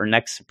Rider or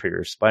next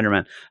Superior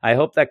Spider-Man. I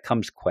hope that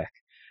comes quick.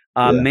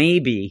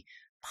 Maybe,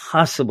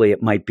 possibly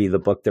it might be the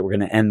book that we're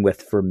going to end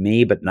with for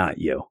me, but not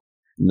you.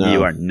 No.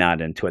 You are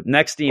not into it.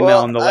 Next email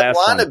on the last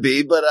one. I want to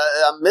be, but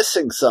I'm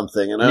missing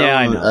something. And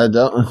I know. I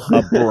don't.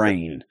 A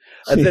brain.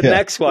 The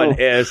next one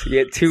is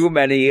you get too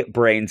many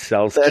brain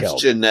cells That's killed.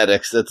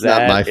 Genetics. That's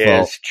not my fault.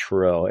 That is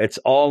true. It's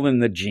all in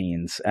the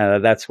genes.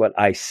 That's what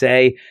I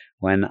say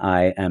when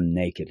I am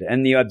naked.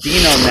 And you have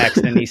Dino next,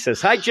 and he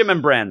says, "Hi, Jim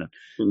and Brandon.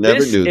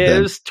 This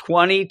is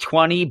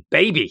 2020,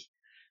 baby.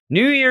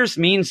 New Year's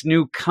means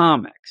new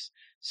comics.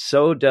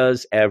 So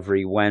does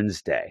every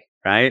Wednesday."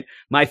 Right?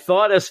 My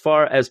thought as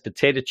far as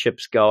potato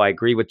chips go, I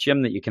agree with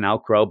Jim that you can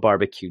outgrow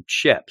barbecue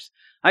chips.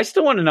 I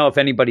still want to know if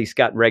anybody's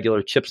got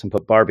regular chips and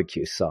put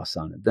barbecue sauce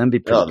on it. That'd be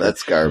pretty good.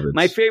 That's garbage.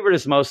 My favorite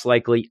is most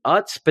likely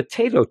Utz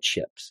potato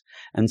chips.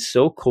 And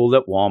so cool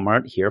that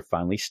Walmart here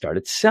finally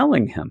started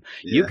selling him.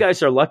 Yeah. You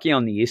guys are lucky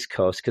on the East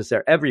Coast because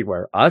they're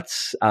everywhere.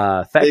 Utz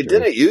factory. They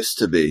didn't used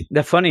to be.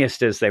 The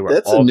funniest is they were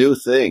That's a new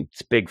thing.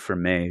 It's big for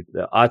me.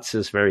 The Utz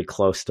is very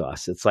close to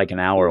us. It's like an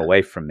hour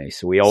away from me.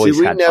 So we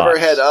always had never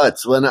had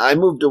Utz. When I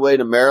moved away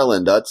to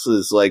Maryland, Utz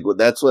is like,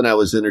 that's when I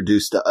was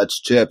introduced to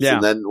Utz chips. Yeah.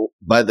 And then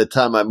by the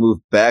time I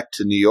moved back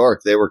to New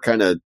York, they were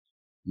kind of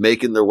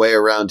making their way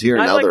around here.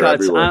 Now they're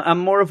everywhere. I'm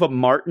more of a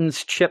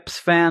Martin's chips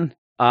fan.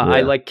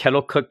 I like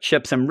kettle cooked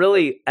chips. And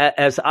really,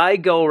 as I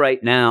go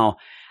right now,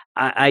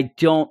 I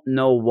don't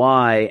know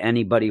why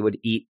anybody would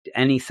eat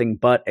anything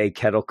but a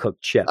kettle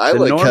cooked chip. I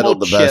like kettle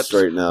the best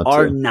right now.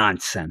 Are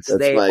nonsense.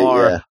 They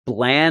are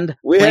bland,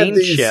 plain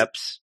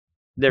chips.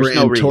 There's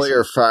no reason.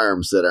 Toyer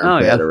Farms that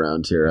aren't bad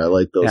around here. I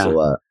like those a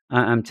lot.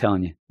 I'm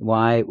telling you,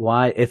 why?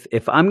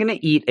 If I'm going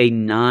to eat a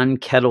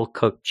non-kettle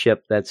cooked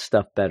chip, that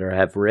stuff better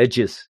have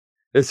ridges.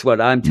 That's what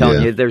I'm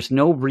telling you. There's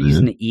no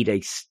reason to eat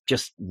a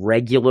just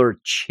regular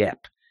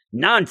chip.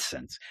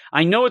 Nonsense.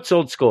 I know it's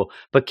old school,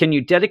 but can you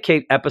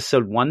dedicate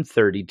episode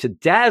 130 to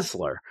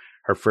Dazzler?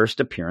 Her first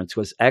appearance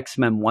was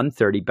X-Men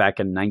 130 back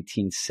in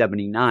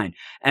 1979.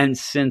 And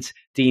since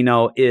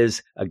Dino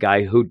is a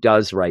guy who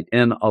does write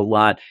in a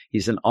lot,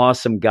 he's an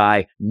awesome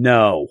guy.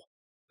 No.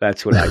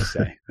 That's what I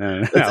say.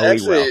 That's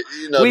actually,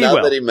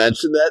 now that he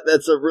mentioned that,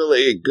 that's a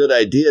really good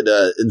idea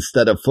to,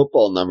 instead of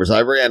football numbers.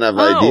 I ran out of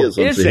ideas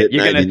once we hit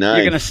 99.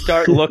 You're going to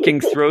start looking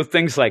through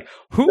things like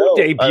who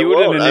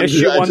debuted in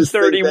issue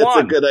 131. That's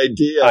a good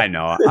idea. I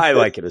know. I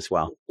like it as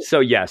well. So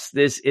yes,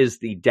 this is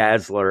the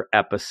Dazzler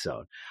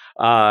episode.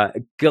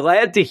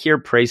 Glad to hear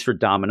praise for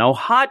Domino.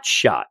 Hot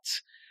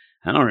Shots.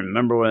 I don't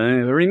remember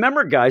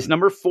remember, guys,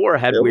 number 4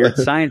 had weird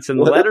science in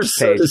the letters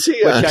page, which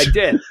I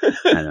did.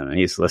 I don't know.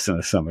 He's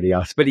listening to somebody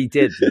else, but he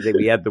did.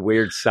 We had the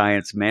weird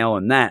science mail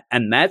and that.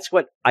 And that's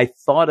what I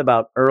thought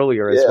about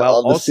earlier as well.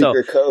 All the also,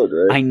 secret code,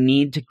 right? I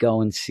need to go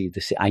and see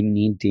this. I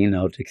need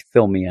Dino to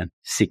fill me in.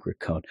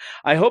 Secret code.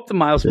 I hope the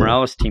Miles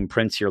Morales team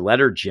prints your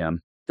letter,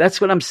 Jim. That's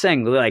what I'm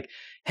saying. Like,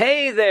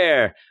 hey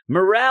there,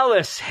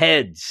 Morales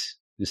heads.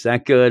 Is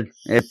that good?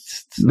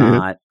 It's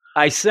not.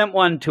 I sent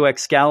one to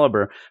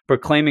Excalibur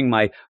proclaiming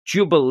my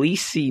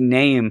Jubileese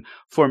name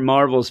for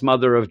Marvel's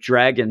Mother of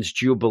Dragons,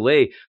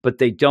 Jubilee, but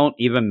they don't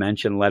even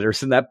mention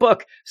letters in that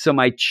book, so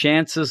my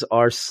chances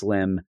are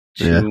slim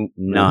to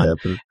none.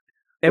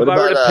 If I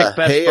were to pick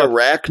best Hey book,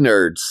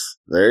 Arachnerds,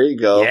 there you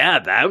go. Yeah,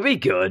 that would be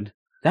good.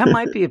 That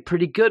might be a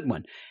pretty good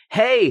one.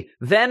 Hey,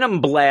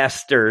 Venom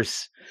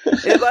Blasters.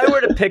 If I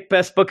were to pick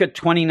best book of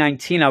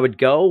 2019, I would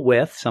go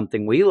with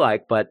something we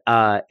like, but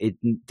it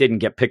didn't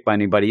get picked by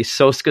anybody.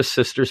 Soska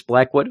Sisters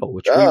Black Widow,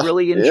 which we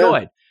really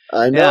enjoyed.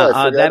 I know.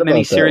 I that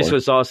miniseries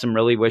was awesome.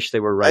 Really wish they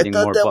were writing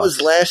more books. I thought that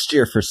was last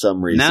year for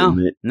some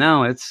reason.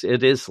 No,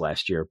 it is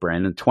last year,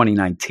 Brandon,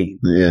 2019.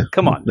 Yeah.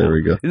 Come on. There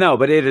we go. No,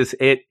 but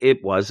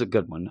it was a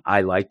good one.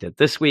 I liked it.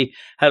 This week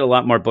had a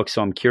lot more books,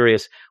 so I'm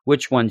curious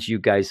which ones you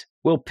guys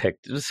will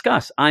pick to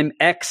discuss. I'm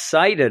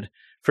excited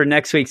for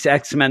next week's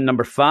X-Men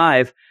number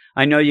 5.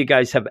 I know you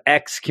guys have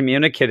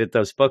excommunicated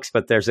those books,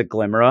 but there's a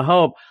glimmer of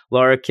hope.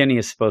 Laura Kinney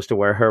is supposed to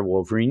wear her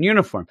Wolverine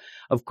uniform.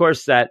 Of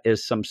course, that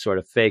is some sort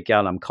of fake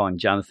out. I'm calling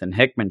Jonathan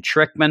Hickman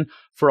Trickman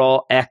for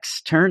all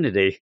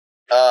externity.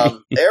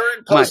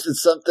 Aaron posted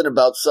something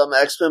about some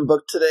X-Men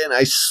book today, and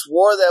I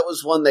swore that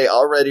was one they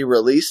already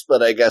released,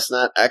 but I guess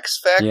not. X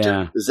Factor?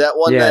 Yeah. Is that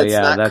one that's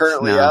not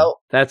currently out?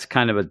 That's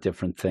kind of a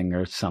different thing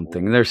or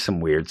something. There's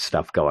some weird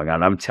stuff going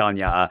on. I'm telling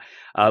you,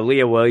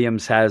 Leah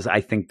Williams has,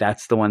 I think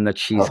that's the one that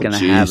she's going to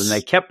have. And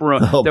they kept,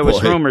 there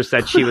was rumors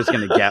that she was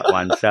going to get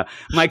one. So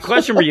my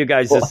question for you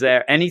guys is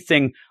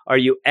are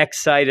you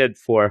excited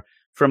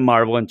from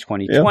Marvel in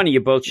 2020?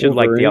 You both should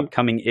like the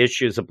upcoming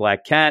issues of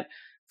Black Cat.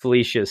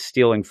 Felicia is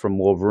stealing from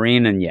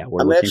Wolverine, and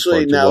we're looking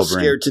actually now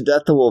Wolverine. Scared to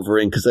death of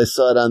Wolverine because I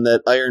saw it on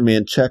that Iron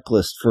Man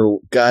checklist for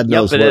God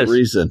knows what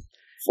reason.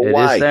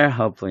 Why? Is there?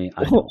 Hopefully,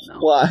 I don't know.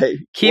 Why?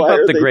 Keep up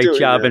the great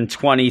job in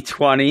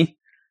 2020,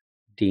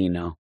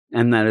 Dino.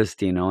 And that is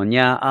Dino.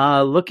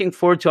 And looking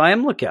forward to, I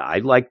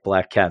like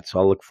Black Cat, so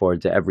I'll look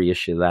forward to every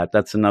issue of that.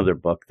 That's another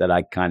book that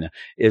I kind of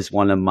is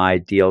one of my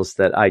deals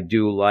that I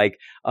do like.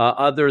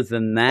 Other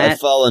than that, I've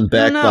fallen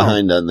back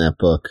behind on that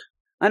book.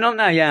 I don't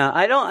know. Yeah,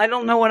 I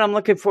don't know what I'm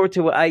looking forward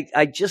to.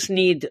 I just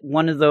need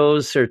one of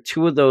those or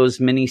two of those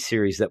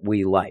miniseries that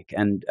we like,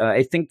 and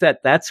I think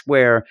that's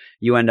where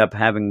you end up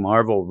having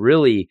Marvel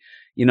really,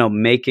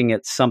 making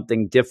it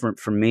something different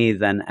for me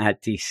than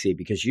at DC,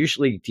 because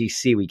usually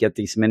DC we get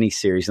these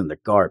miniseries and they're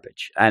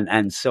garbage,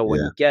 and so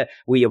when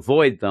we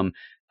avoid them.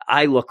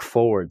 I look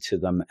forward to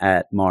them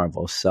at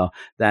Marvel. So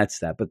that's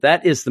that. But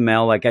that is the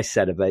mail. Like I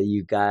said, if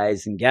you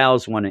guys and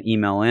gals want to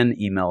email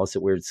us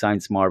at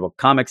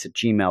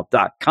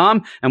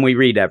weirdsciencemarvelcomics@gmail.com, and we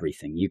read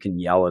everything. You can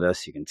yell at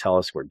us. You can tell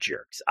us we're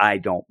jerks. I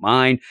don't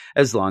mind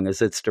as long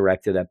as it's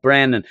directed at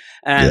Brandon.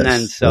 And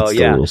then,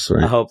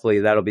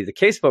 hopefully that'll be the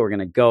case. But we're going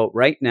to go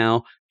right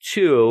now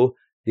to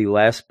the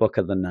last book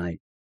of the night.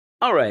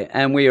 All right,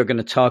 and we are going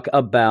to talk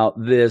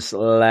about this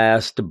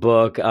last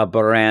book,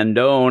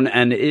 Brandon,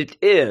 and it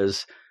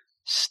is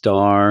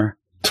Star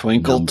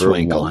Twinkle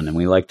Twinkle. 1. And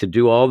we like to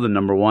do all the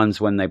number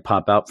ones when they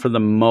pop out for the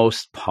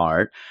most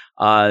part.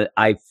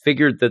 I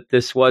figured that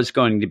this was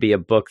going to be a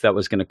book that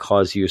was going to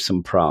cause you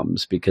some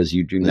problems because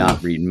you do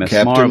not read Miss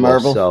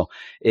Marvel. So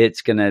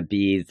it's going to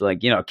be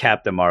like,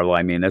 Captain Marvel.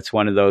 I mean, it's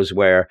one of those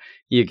where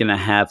you're going to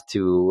have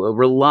to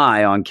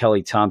rely on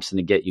Kelly Thompson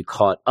to get you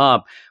caught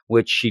up,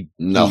 which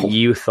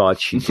you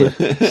thought she did.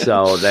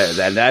 So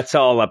that's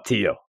all up to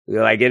you.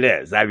 Like it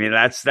is. I mean,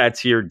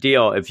 that's your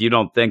deal. If you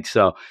don't think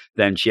so,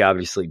 then she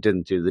obviously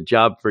didn't do the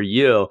job for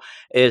you.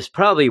 Is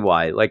probably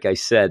why, like I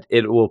said,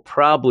 it will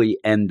probably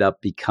end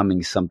up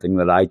becoming something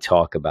that I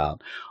talk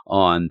about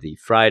on the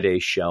Friday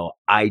show.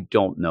 I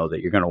don't know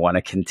that you're going to want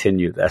to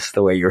continue this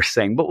the way you're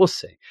saying, but we'll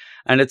see.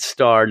 And it's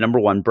Star number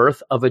 1,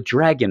 Birth of a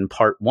Dragon,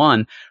 Part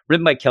 1,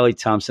 written by Kelly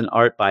Thompson,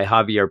 art by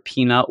Javier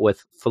Pina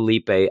with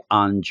Felipe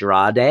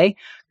Andrade,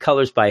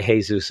 colors by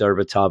Jesus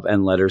Erbatov,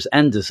 and letters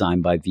and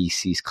design by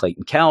VC's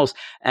Clayton Cowles.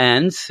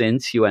 And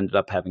since you ended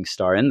up having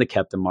Star in the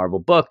Captain Marvel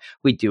book,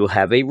 we do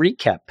have a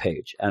recap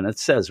page. And it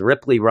says,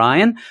 Ripley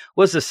Ryan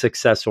was a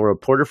successful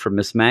reporter for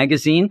Miss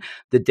Magazine.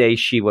 The day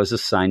she was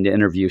assigned to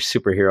interview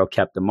superhero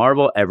Captain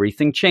Marvel,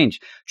 everything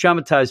changed.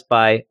 Traumatized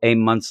by a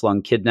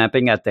months-long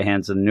kidnapping at the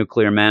hands of the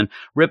nuclear man,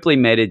 Ripley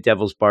made a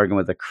devil's bargain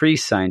with a Kree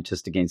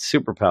scientist to gain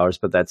superpowers,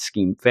 but that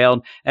scheme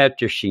failed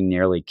after she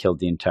nearly killed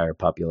the entire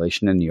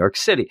population in New York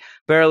City.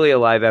 Barely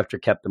alive after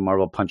Captain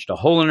Marvel punched a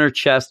hole in her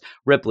chest,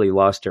 Ripley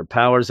lost her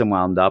powers and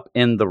wound up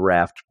in the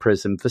Raft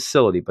prison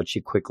facility, but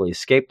she quickly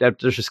escaped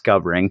after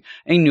discovering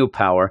a new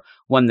power,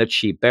 one that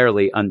she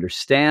barely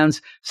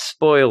understands.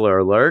 Spoiler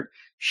alert,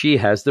 she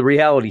has the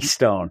Reality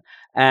Stone.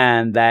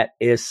 And that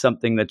is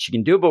something that she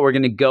can do. But we're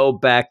going to go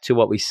back to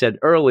what we said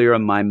earlier.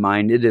 In my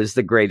mind, it is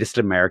the greatest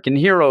American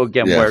hero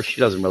again, where she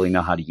doesn't really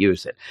know how to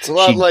use it. It's a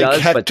lot she like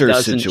does,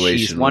 Hector's situation.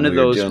 She's one of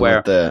those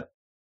where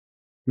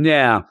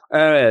yeah,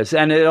 it is.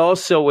 And it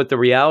also, with the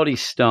Reality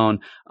Stone,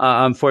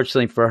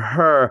 unfortunately for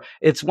her,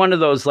 it's one of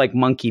those like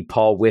monkey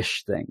paw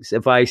wish things.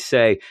 If I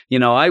say,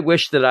 I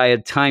wish that I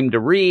had time to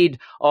read,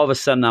 all of a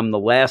sudden I'm the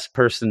last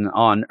person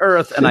on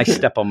earth and I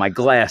step on my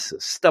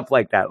glasses, stuff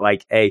like that,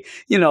 like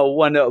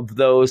one of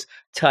those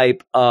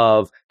type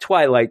of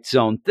Twilight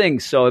Zone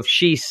things. So if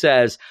she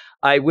says,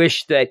 I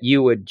wish that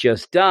you would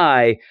just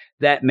die,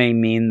 that may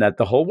mean that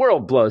the whole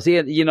world blows.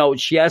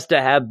 She has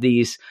to have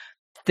these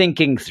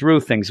thinking through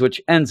things, which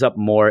ends up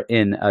more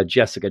in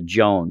Jessica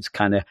Jones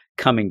kind of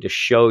coming to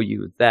show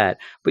you that.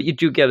 But you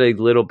do get a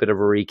little bit of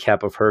a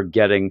recap of her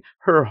getting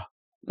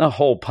a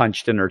hole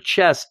punched in her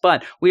chest.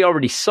 But we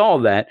already saw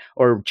that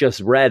or just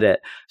read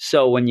it.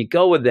 So when you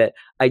go with it,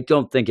 I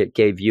don't think it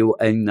gave you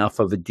enough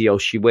of a deal.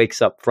 She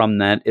wakes up from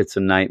that. It's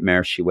a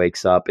nightmare. She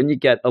wakes up and you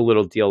get a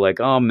little deal like,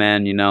 oh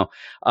man,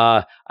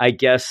 I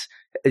guess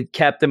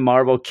Captain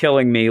Marvel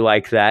killing me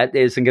like that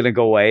isn't going to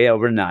go away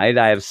overnight.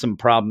 I have some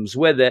problems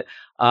with it.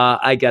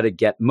 I got to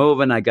get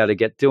moving. I got to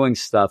get doing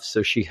stuff.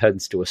 So she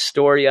heads to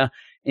Astoria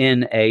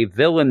in a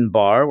villain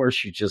bar where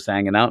she's just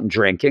hanging out and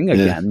drinking.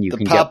 Again, you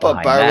can get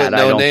behind bar that. With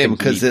no name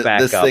because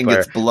this thing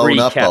gets blown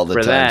up all the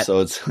time. That.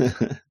 So it's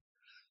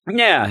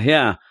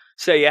yeah.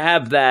 So you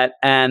have that,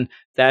 and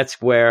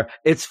that's where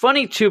it's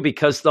funny too,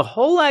 because the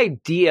whole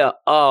idea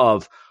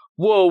of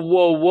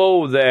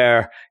whoa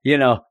there,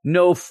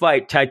 no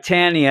fight,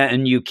 Titania,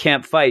 and you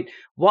can't fight.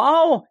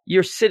 While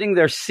you're sitting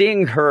there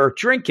seeing her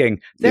drinking,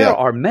 there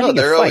are many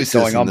fights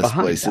going on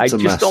behind. I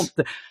just don't.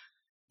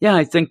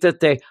 I think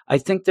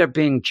they're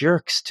being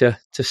jerks to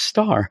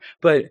Star,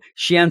 but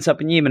she ends up,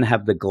 and you even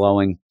have the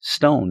glowing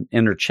stone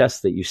in her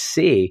chest that you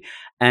see,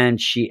 and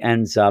she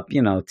ends up,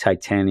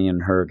 Titania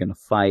and her are going to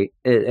fight.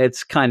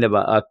 It's kind of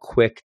a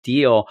quick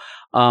deal,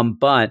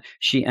 but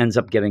she ends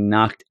up getting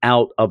knocked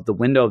out of the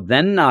window,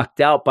 then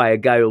knocked out by a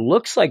guy who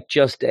looks like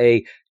just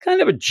a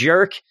kind of a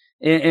jerk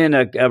in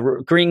a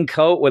green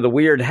coat with a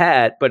weird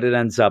hat, but it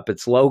ends up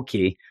it's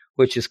Loki,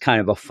 which is kind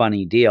of a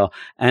funny deal.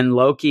 And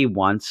Loki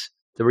wants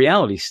the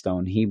Reality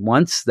Stone. He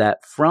wants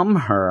that from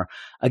her.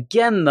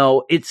 Again,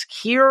 though, it's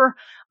here,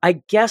 I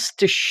guess,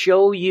 to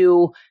show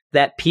you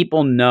that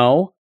people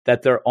know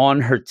that they're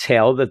on her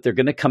tail, that they're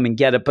going to come and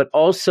get it, but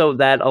also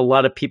that a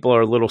lot of people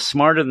are a little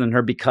smarter than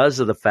her because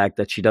of the fact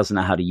that she doesn't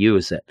know how to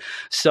use it.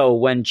 So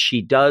when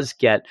she does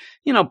get,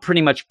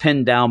 pretty much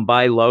pinned down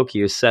by Loki,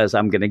 who says,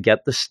 I'm going to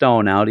get the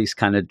stone out, he's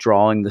kind of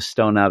drawing the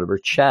stone out of her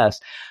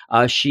chest,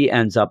 she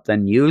ends up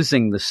then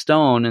using the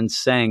stone and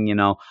saying,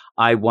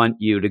 I want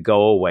you to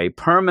go away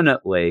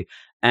permanently.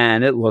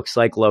 And it looks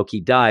like Loki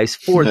dies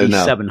for the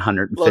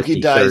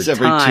 753rd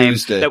time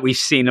Tuesday. That we've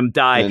seen him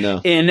die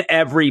in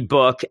every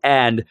book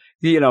and,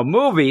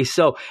 movie.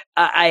 So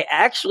I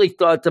actually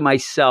thought to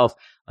myself,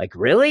 like,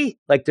 really?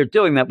 Like, they're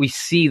doing that. We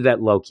see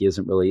that Loki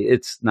isn't really,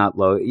 it's not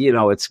Loki,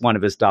 it's one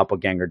of his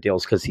doppelganger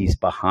deals because he's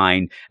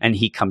behind and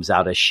he comes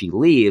out as she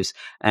leaves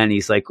and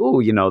he's like,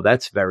 oh,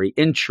 that's very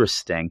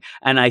interesting.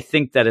 And I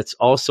think that it's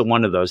also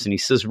one of those. And he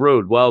says,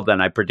 rude. Well,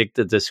 then I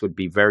predicted this would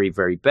be very,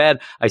 very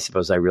bad. I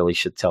suppose I really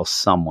should tell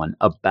someone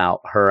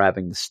about her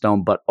having the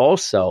stone, but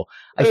also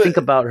I think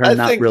about her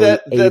not really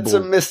that's able a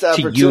missed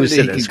opportunity. To use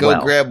it he as could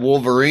go grab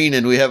Wolverine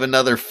and we have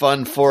another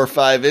fun 4 or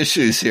 5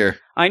 issues here.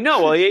 I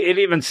know. Well, it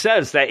even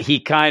says that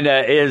he kind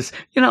of is,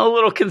 a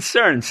little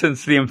concerned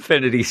since the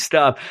Infinity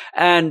stuff.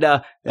 And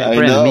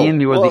Brandon, me and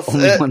you are the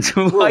only ones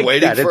who like that. We're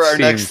waiting for our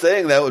next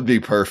thing. That would be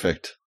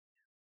perfect.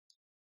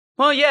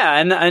 Well, yeah.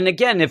 And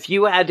again, if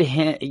you had,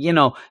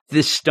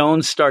 the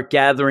stones start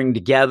gathering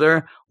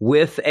together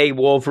with a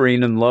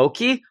Wolverine and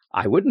Loki,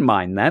 I wouldn't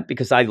mind that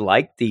because I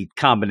like the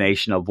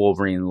combination of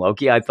Wolverine and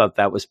Loki. I thought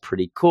that was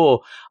pretty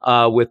cool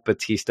with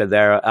Batista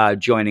there.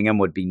 Joining him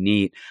would be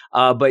neat.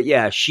 But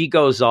yeah, she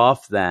goes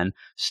off then.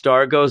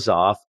 Star goes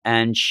off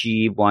and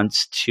she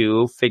wants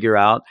to figure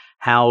out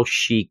how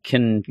she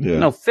can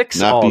fix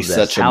not all be this.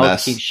 Such a how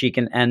mess. she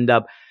can end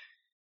up.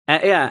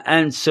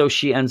 And so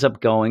she ends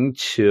up going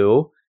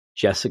to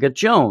Jessica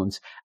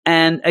Jones.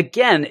 And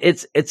again,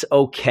 it's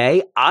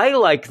okay. I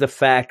like the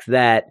fact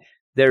that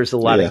there's a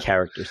lot of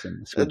characters in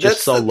this. We that's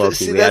just saw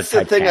Loki. That's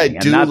the thing I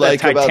do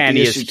like about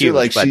the issue too.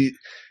 Like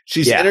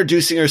she's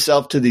introducing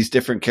herself to these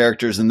different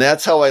characters, and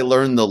that's how I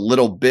learn the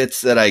little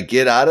bits that I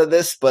get out of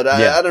this. But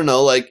I don't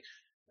know, like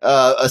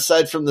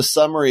aside from the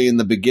summary in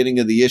the beginning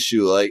of the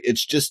issue, like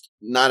it's just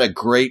not a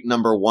great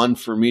number one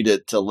for me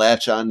to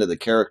latch onto the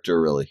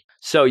character really.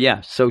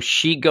 So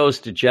she goes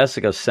to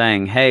Jessica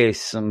saying, "Hey,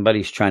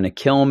 somebody's trying to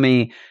kill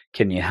me.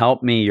 Can you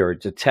help me? You're a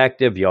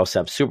detective. You also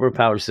have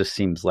superpowers. This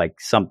seems like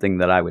something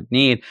that I would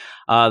need."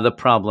 The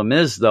problem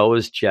is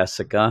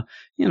Jessica,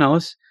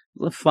 is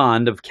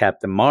fond of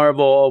Captain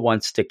Marvel,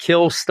 wants to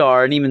kill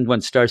Star. And even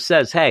when Star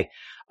says, "Hey,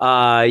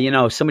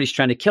 somebody's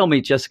trying to kill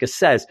me," Jessica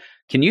says,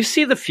 "Can you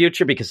see the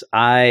future? Because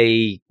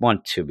I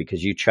want to,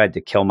 because you tried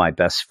to kill my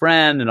best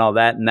friend and all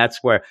that." And that's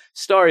where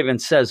Star even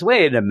says,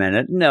 "Wait a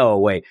minute. No,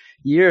 wait.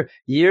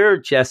 You're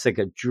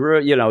Jessica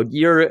Drew.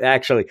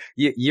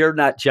 You're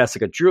not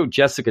Jessica Drew.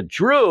 Jessica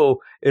Drew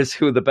is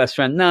who the best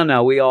friend."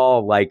 No, we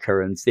all like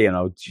her. And,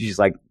 she's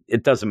like,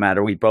 "It doesn't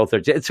matter. We both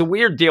are." It's a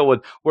weird deal with,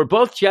 we're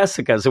both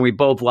Jessicas and we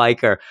both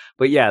like her.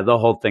 But yeah, the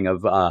whole thing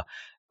of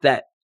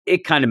that,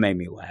 it kind of made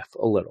me laugh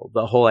a little,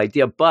 the whole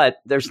idea. But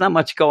there's not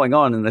much going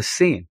on in this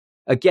scene.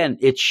 Again,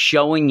 it's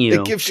showing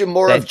you. It gives you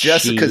more of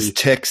Jessica's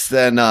tics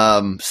than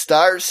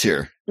Star's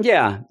here.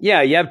 Yeah.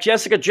 You have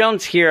Jessica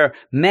Jones here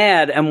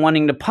mad and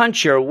wanting to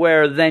punch her,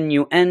 where then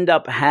you end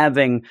up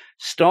having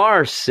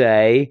Star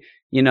say,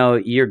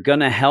 "You're going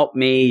to help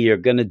me. You're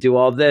going to do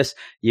all this.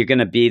 It's going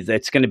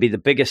to be the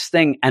biggest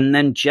thing." And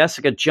then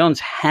Jessica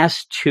Jones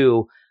has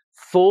to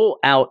full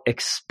out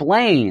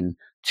explain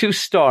to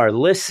Star,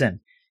 "Listen,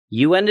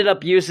 you ended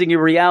up using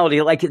your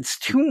reality." Like, it's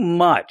too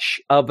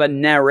much of a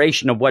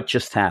narration of what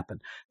just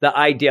happened. The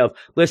idea of,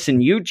 "Listen,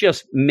 you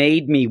just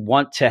made me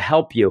want to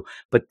help you,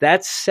 but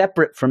that's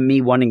separate from me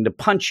wanting to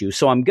punch you.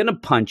 So I'm going to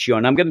punch you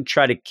and I'm going to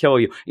try to kill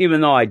you, even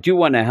though I do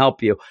want to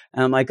help you."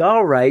 And I'm like,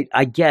 all right,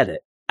 I get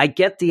it. I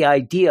get the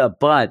idea,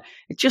 but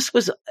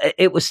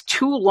it was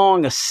too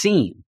long a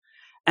scene.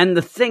 And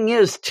the thing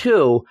is,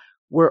 too,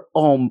 we're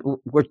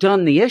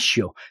done the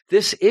issue.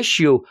 This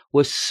issue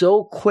was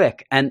so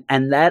quick, and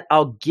that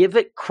I'll give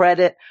it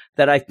credit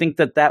that I think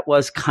that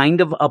was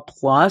kind of a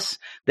plus,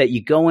 that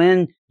you go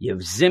in, you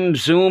zim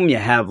zoom, you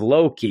have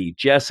Loki,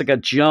 Jessica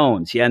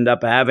Jones, you end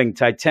up having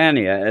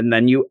Titania, and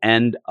then you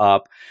end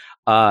up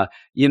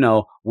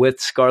with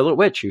Scarlet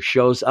Witch, who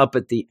shows up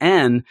at the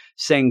end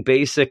saying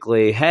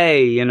basically,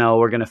 "Hey,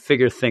 we're going to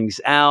figure things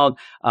out.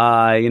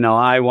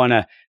 I want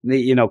to,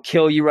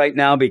 kill you right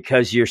now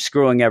because you're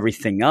screwing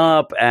everything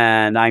up.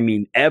 And I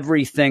mean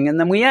everything." And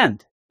then we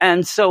end.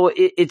 And so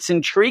it's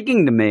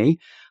intriguing to me,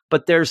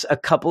 but there's a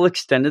couple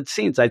extended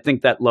scenes. I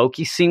think that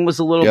Loki scene was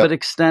a little bit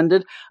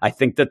extended. I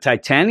think the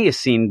Titania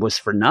scene was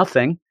for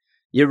nothing.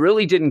 You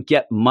really didn't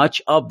get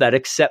much of that,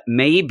 except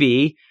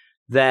maybe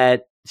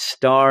that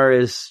Star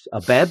is a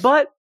bad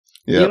butt.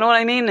 You know what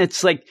I mean?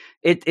 It's like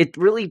it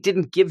really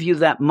didn't give you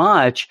that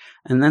much.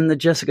 And then the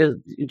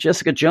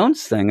Jessica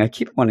Jones thing, I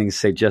keep wanting to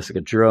say Jessica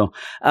Drew.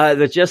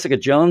 The Jessica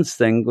Jones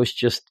thing was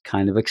just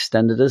kind of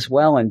extended as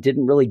well and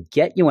didn't really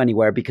get you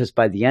anywhere, because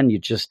by the end you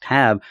just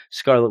have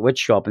Scarlet Witch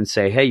show up and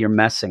say, "Hey, you're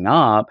messing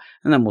up,"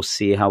 and then we'll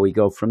see how we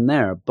go from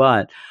there.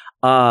 But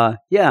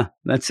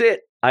that's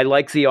it. I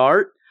like the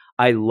art.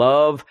 I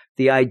love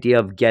the idea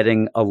of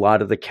getting a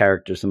lot of the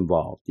characters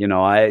involved.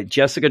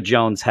 Jessica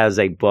Jones has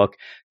a book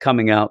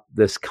coming up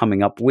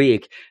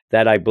week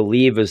that I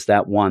believe is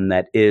that one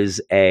that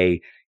is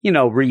a,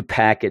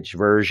 repackaged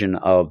version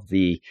of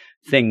the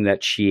thing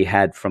that she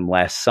had from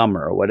last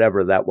summer or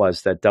whatever that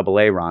was that Double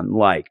A-Ron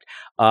liked.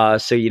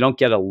 So you don't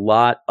get a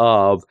lot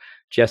of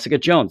Jessica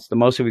Jones. The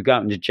most we've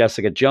gotten to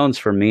Jessica Jones,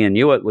 for me and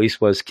you at least,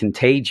 was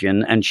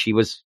Contagion, and she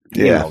was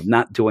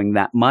not doing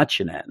that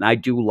much in it. And I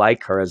do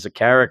like her as a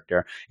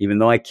character, even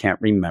though I can't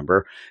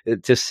remember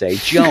to say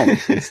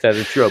Jones instead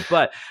of Drew.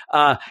 But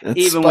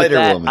even with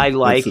that, Woman. I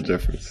like. That's the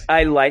difference.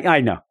 I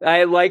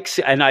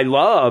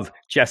love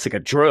Jessica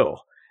Drew.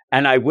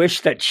 And I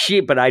wish that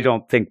but I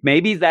don't think,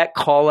 maybe that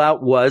call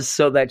out was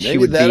so that she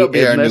would that'll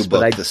be our new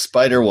book, the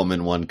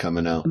Spider-Woman one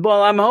coming out.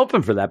 Well, I'm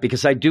hoping for that,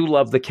 because I do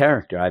love the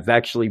character. I've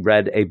actually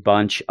read a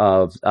bunch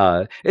of,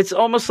 it's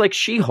almost like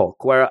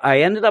She-Hulk, where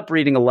I ended up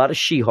reading a lot of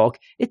She-Hulk.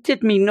 It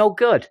did me no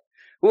good.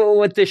 Well,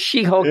 with the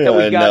She-Hulk that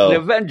we got in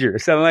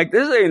Avengers. I'm like,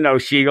 this ain't no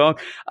She-Hulk.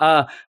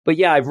 But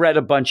yeah, I've read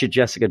a bunch of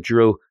Jessica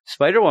Drew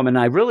Spider-Woman.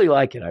 I really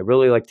like it. I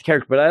really like the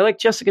character, but I like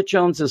Jessica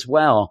Jones as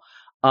well.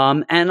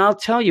 And I'll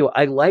tell you,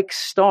 I like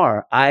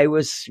Star. I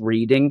was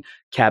reading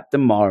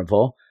Captain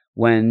Marvel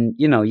when,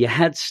 you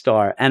had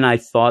Star, and I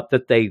thought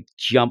that they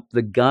jumped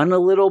the gun a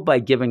little by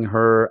giving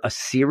her a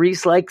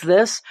series like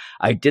this.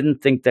 I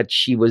didn't think that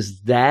she was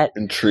that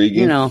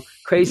intriguing,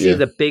 crazy. Yeah.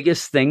 The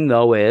biggest thing,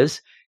 though,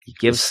 is you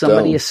give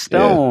somebody a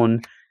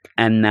stone,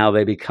 and now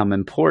they become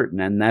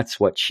important. And that's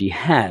what she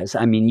has.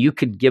 I mean, you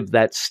could give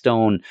that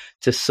stone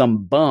to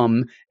some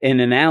bum in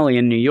an alley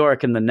in New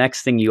York, and the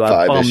next thing you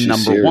have bum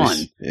number series. One.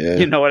 Yeah.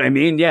 You know what I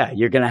mean? Yeah,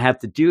 you're going to have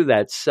to do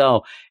that.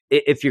 So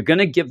if you're going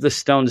to give the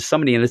stone to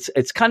somebody, and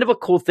it's kind of a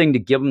cool thing to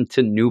give them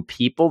to new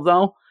people,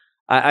 though.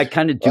 I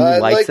kind of do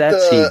like that.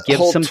 So you give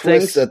whole some twist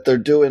things that they're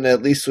doing,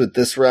 at least with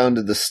this round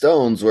of the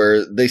Stones,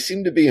 where they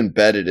seem to be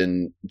embedded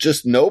in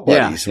just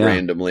nobodies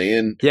randomly.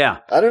 And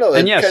I don't know.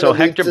 And so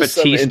Hector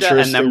Batista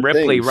and then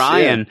Ripley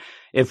Ryan.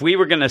 If we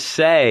were going to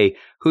say,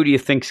 who do you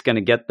think's going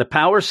to get the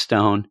Power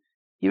Stone?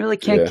 You really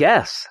can't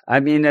guess. I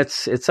mean,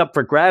 it's up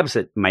for grabs.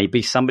 It might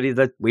be somebody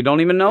that we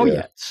don't even know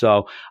yet.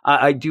 So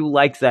I do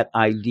like that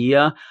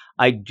idea.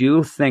 I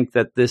do think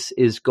that this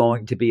is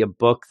going to be a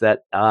book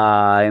that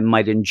I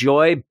might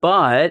enjoy,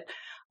 but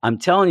I'm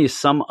telling you,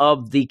 some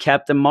of the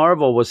Captain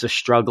Marvel was a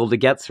struggle to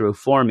get through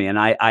for me. And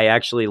I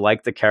actually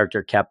like the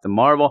character Captain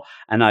Marvel,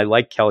 and I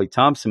like Kelly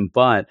Thompson,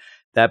 but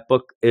that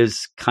book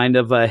is kind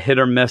of a hit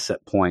or miss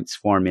at points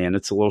for me, and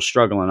it's a little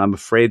struggle, and I'm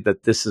afraid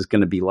that this is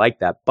going to be like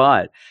that.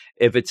 But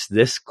if it's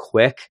this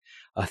quick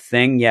a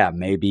thing,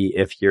 maybe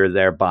if you're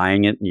there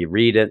buying it and you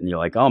read it and you're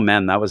like, oh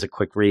man, that was a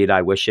quick read.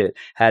 I wish it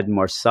had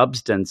more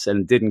substance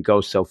and didn't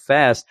go so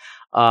fast.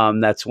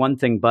 That's one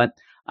thing, but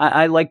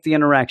I like the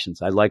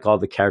interactions. I like all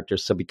the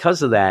characters. So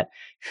because of that,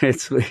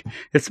 it's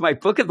my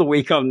book of the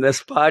week on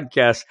this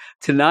podcast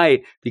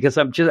tonight, because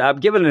I'm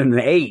giving it an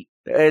 8.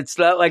 It's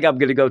not like I'm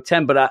going to go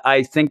 10, but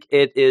I think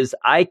it is.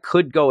 I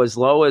could go as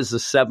low as a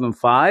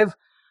 7.5.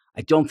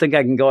 I don't think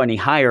I can go any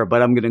higher,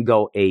 but I'm going to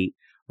go 8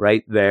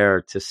 right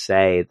there to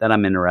say that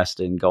I'm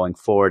interested in going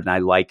forward. And I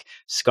like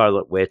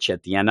Scarlet Witch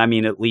at the end. I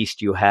mean, at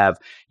least you have,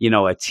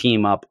 a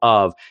team up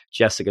of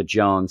Jessica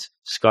Jones,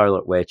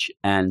 Scarlet Witch,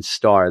 and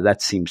Star.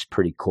 That seems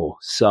pretty cool.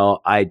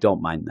 So I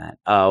don't mind that.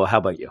 How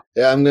about you?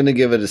 Yeah, I'm going to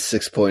give it a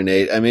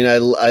 6.8. I mean,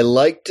 I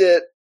liked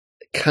it.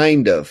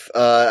 Kind of.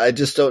 I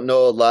just don't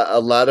know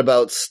a lot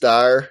about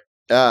Star.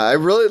 I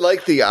really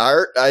like the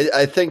art.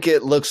 I think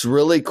it looks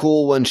really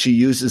cool when she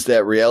uses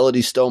that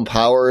Reality Stone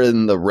power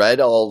and the red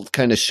all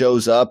kind of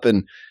shows up.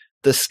 And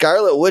the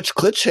Scarlet Witch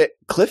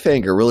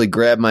cliffhanger really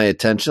grabbed my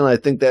attention. I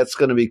think that's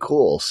going to be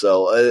cool.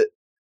 So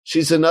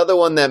she's another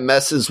one that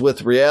messes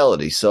with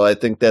reality. So I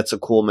think that's a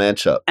cool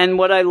matchup. And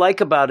what I like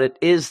about it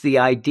is the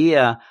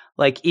idea,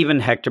 like even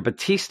Hector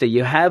Batista,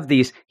 you have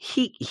these,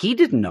 he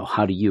didn't know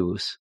how to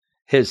use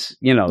his,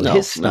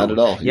 his stone. Not at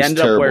all. He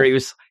ended up where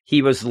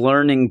he was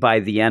learning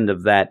by the end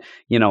of that,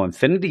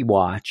 Infinity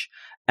Watch.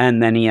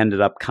 And then he ended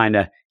up kind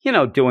of,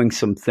 doing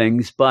some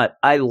things. But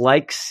I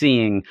like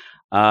seeing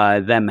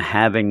them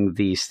having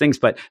these things.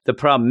 But the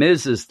problem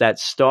is that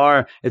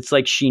Star, it's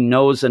like she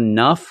knows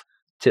enough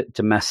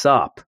to mess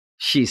up.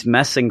 She's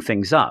messing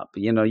things up.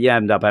 You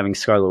end up having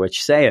Scarlet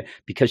Witch say it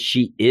because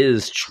she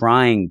is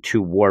trying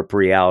to warp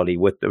reality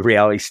with the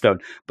Reality Stone,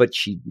 but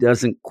she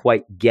doesn't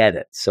quite get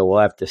it. So we'll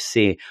have to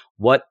see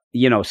what,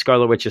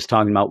 Scarlet Witch is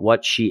talking about,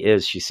 what she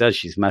is. She says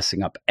she's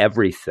messing up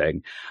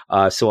everything.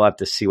 So we'll have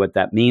to see what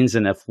that means.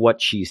 And if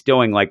what she's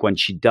doing, like when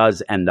she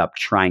does end up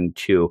trying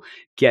to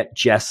get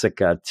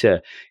Jessica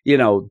to,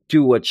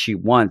 do what she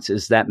wants,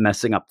 is that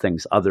messing up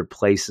things other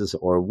places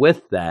or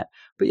with that?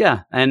 But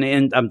yeah,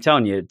 and I'm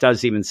telling you, it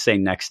does even say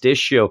next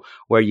issue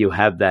where you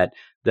have that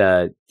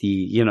the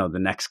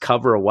next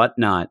cover or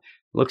whatnot.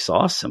 Looks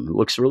awesome. It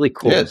looks really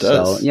cool. Yeah, it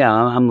does. So yeah,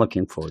 I'm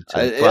looking forward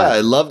to it.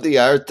 I love the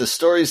art. The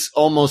story's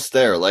almost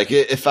there. Like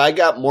if I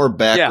got more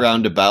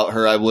background about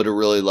her, I would have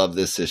really loved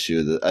this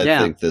issue. I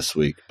think this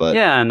week. But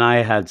yeah, and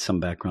I had some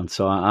background,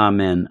 so I'm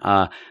in.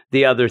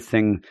 The other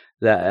thing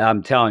that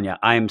I'm telling you,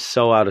 I am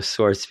so out of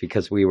sorts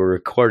because we were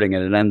recording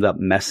and it ended up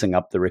messing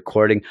up the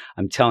recording.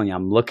 I'm telling you,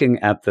 I'm looking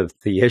at the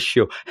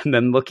issue and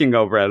then looking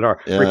over at our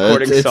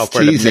recording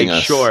software to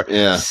make sure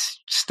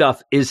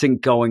stuff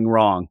isn't going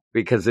wrong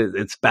because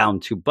it's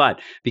bound to. But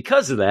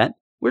because of that,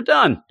 we're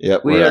done.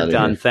 Yep, we are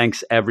done.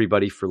 Thanks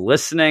everybody for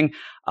listening.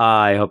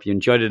 I hope you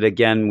enjoyed it.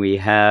 Again, we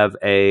have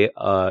a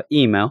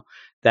email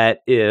that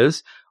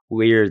is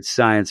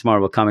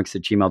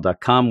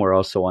WeirdScienceMarvelComics@gmail.com. We're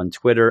also on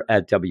Twitter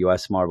at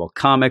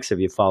WSMarvelComics. If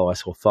you follow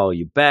us, we'll follow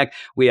you back.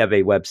 We have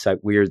a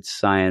website,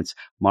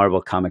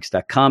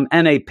 WeirdScienceMarvelComics.com,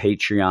 and a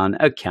Patreon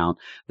account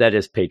that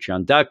is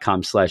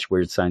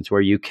patreon.com/WeirdScience, where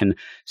you can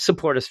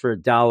support us for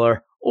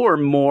 $1 or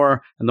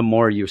more. And the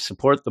more you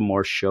support, the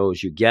more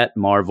shows you get.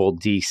 Marvel,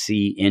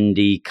 DC,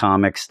 indie,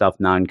 comic stuff,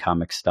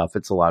 non-comic stuff.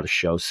 It's a lot of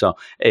shows. So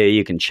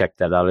you can check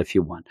that out if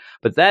you want.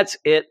 But that's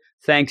it.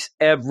 Thanks,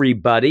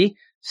 everybody.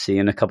 See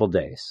you in a couple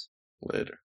days. Later.